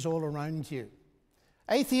is all around you.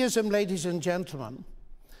 Atheism, ladies and gentlemen,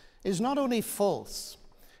 is not only false,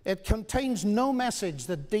 it contains no message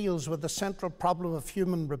that deals with the central problem of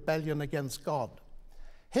human rebellion against God.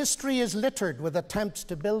 History is littered with attempts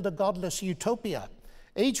to build a godless utopia,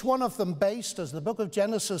 each one of them based, as the book of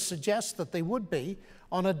Genesis suggests that they would be,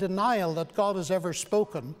 on a denial that God has ever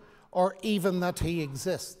spoken or even that he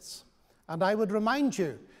exists. And I would remind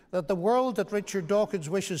you that the world that Richard Dawkins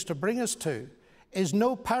wishes to bring us to is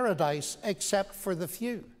no paradise except for the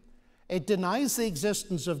few. It denies the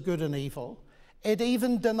existence of good and evil. It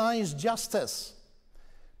even denies justice.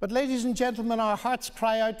 But ladies and gentlemen, our hearts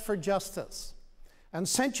cry out for justice. And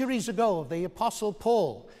centuries ago, the Apostle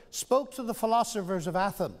Paul spoke to the philosophers of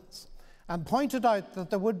Athens and pointed out that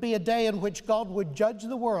there would be a day in which God would judge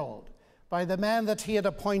the world by the man that he had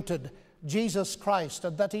appointed, Jesus Christ,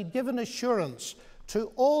 and that he'd given assurance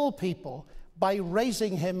to all people by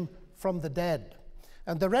raising him from the dead.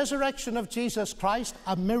 And the resurrection of Jesus Christ,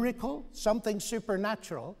 a miracle, something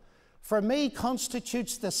supernatural, for me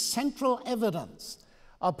constitutes the central evidence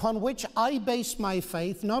upon which I base my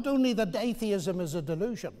faith, not only that atheism is a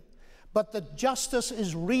delusion, but that justice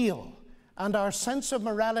is real and our sense of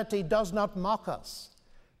morality does not mock us.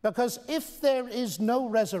 Because if there is no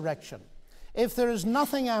resurrection, if there is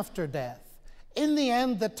nothing after death, in the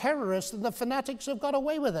end, the terrorists and the fanatics have got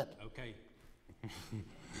away with it. Okay.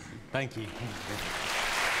 Thank you.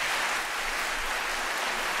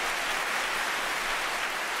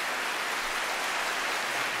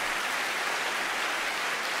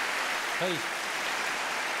 Please.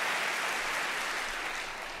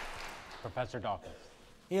 Professor Dawkins.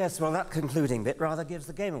 Yes, well, that concluding bit rather gives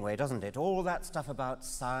the game away, doesn't it? All that stuff about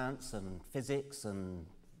science and physics and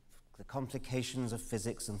the complications of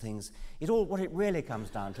physics and things, what it really comes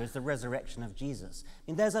down to is the resurrection of Jesus.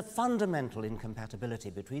 I mean, there's a fundamental incompatibility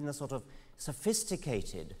between the sort of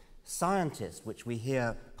sophisticated scientist, which we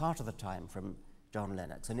hear part of the time from John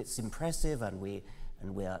Lennox, and it's impressive, and we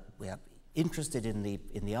are interested in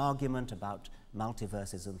the argument about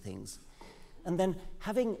multiverses and things, and then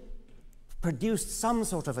having produced some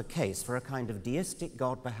sort of a case for a kind of deistic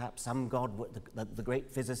God, perhaps some God, the great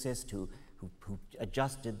physicist who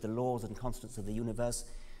adjusted the laws and constants of the universe.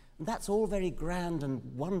 And that's all very grand and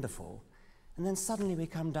wonderful. And then suddenly we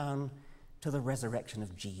come down to the resurrection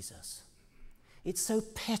of Jesus. It's so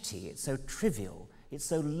petty, it's so trivial, it's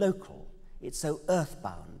so local, it's so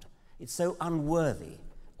earthbound, it's so unworthy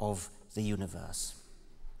of the universe.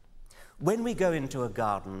 When we go into a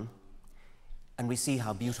garden, and we see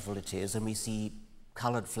how beautiful it is, and we see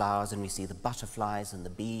colored flowers, and we see the butterflies and the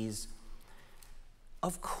bees.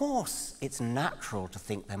 Of course, it's natural to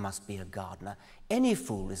think there must be a gardener. Any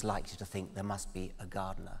fool is likely to think there must be a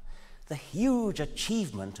gardener. The huge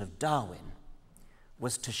achievement of Darwin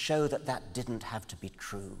was to show that that didn't have to be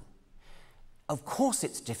true. Of course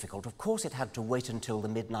it's difficult. Of course it had to wait until the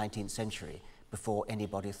mid-19th century before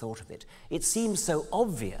anybody thought of it. It seems so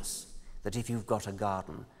obvious that if you've got a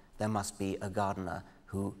garden, there must be a gardener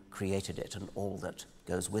who created it and all that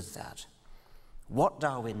goes with that. What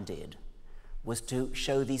Darwin did was to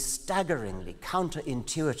show the staggeringly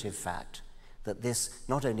counterintuitive fact that this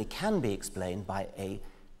not only can be explained by an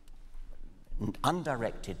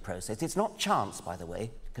undirected process. It's not chance, by the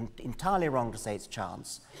way. Entirely wrong to say it's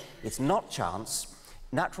chance. It's not chance.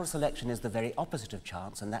 Natural selection is the very opposite of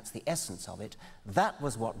chance, and that's the essence of it. That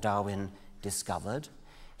was what Darwin discovered.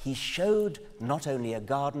 He showed not only a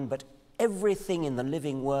garden, but everything in the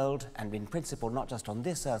living world, and in principle not just on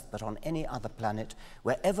this earth, but on any other planet,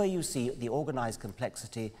 wherever you see the organized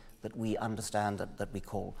complexity that we understand, that we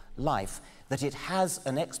call life, that it has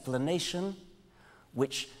an explanation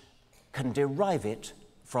which can derive it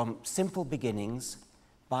from simple beginnings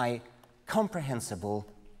by comprehensible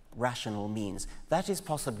rational means. That is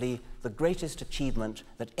possibly the greatest achievement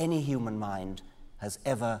that any human mind has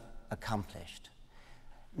ever accomplished.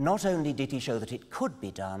 Not only did he show that it could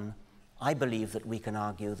be done, I believe that we can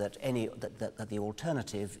argue that that the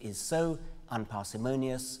alternative is so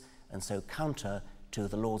unparsimonious and so counter to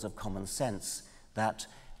the laws of common sense that,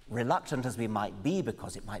 reluctant as we might be,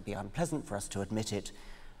 because it might be unpleasant for us to admit it,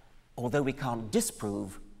 although we can't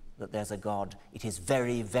disprove that there's a God, it is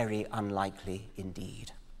very, very unlikely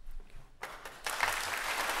indeed.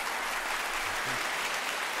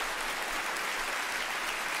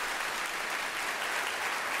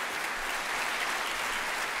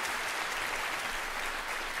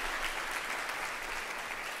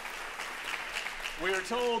 We are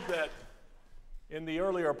told that in the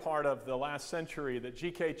earlier part of the last century that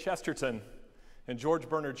G.K. Chesterton and George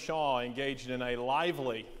Bernard Shaw engaged in a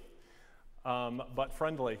lively but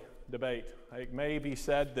friendly debate. It may be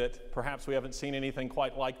said that perhaps we haven't seen anything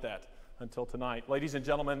quite like that until tonight. Ladies and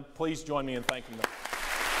gentlemen, please join me in thanking them.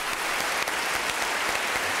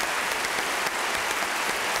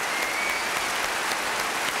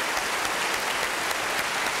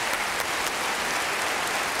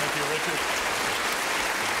 Thank you, Richard.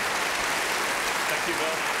 Thank you,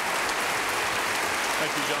 Bill.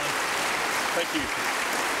 Thank you, John. Thank you.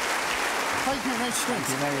 Thank you, Richard. Thank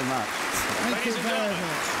you very much. Thank you very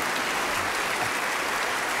much.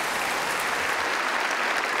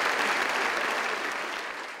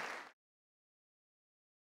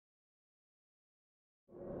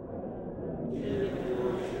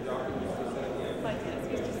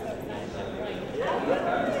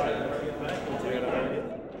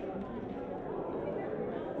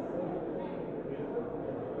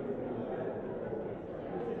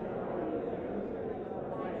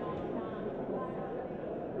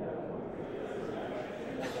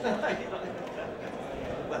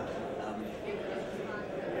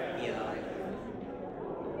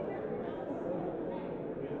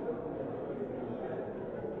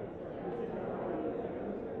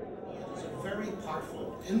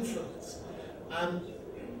 Powerful influence.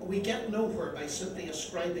 We get nowhere by simply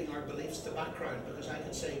ascribing our beliefs to background, because I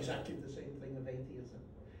could say exactly the same thing of atheism.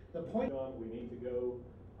 The point we need to go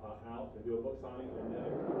out and do a book signing and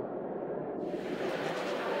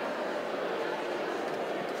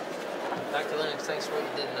Dr. Lennox, thanks for what you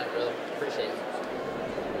did tonight, brother. Appreciate it.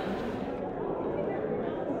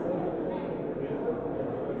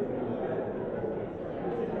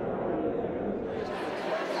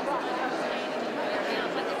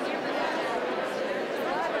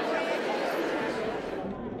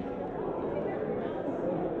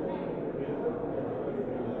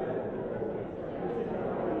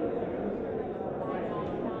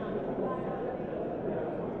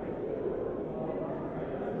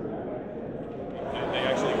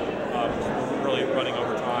 running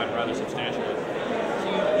over time rather substantially. So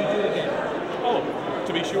you do it again? Oh,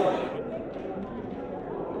 to be sure.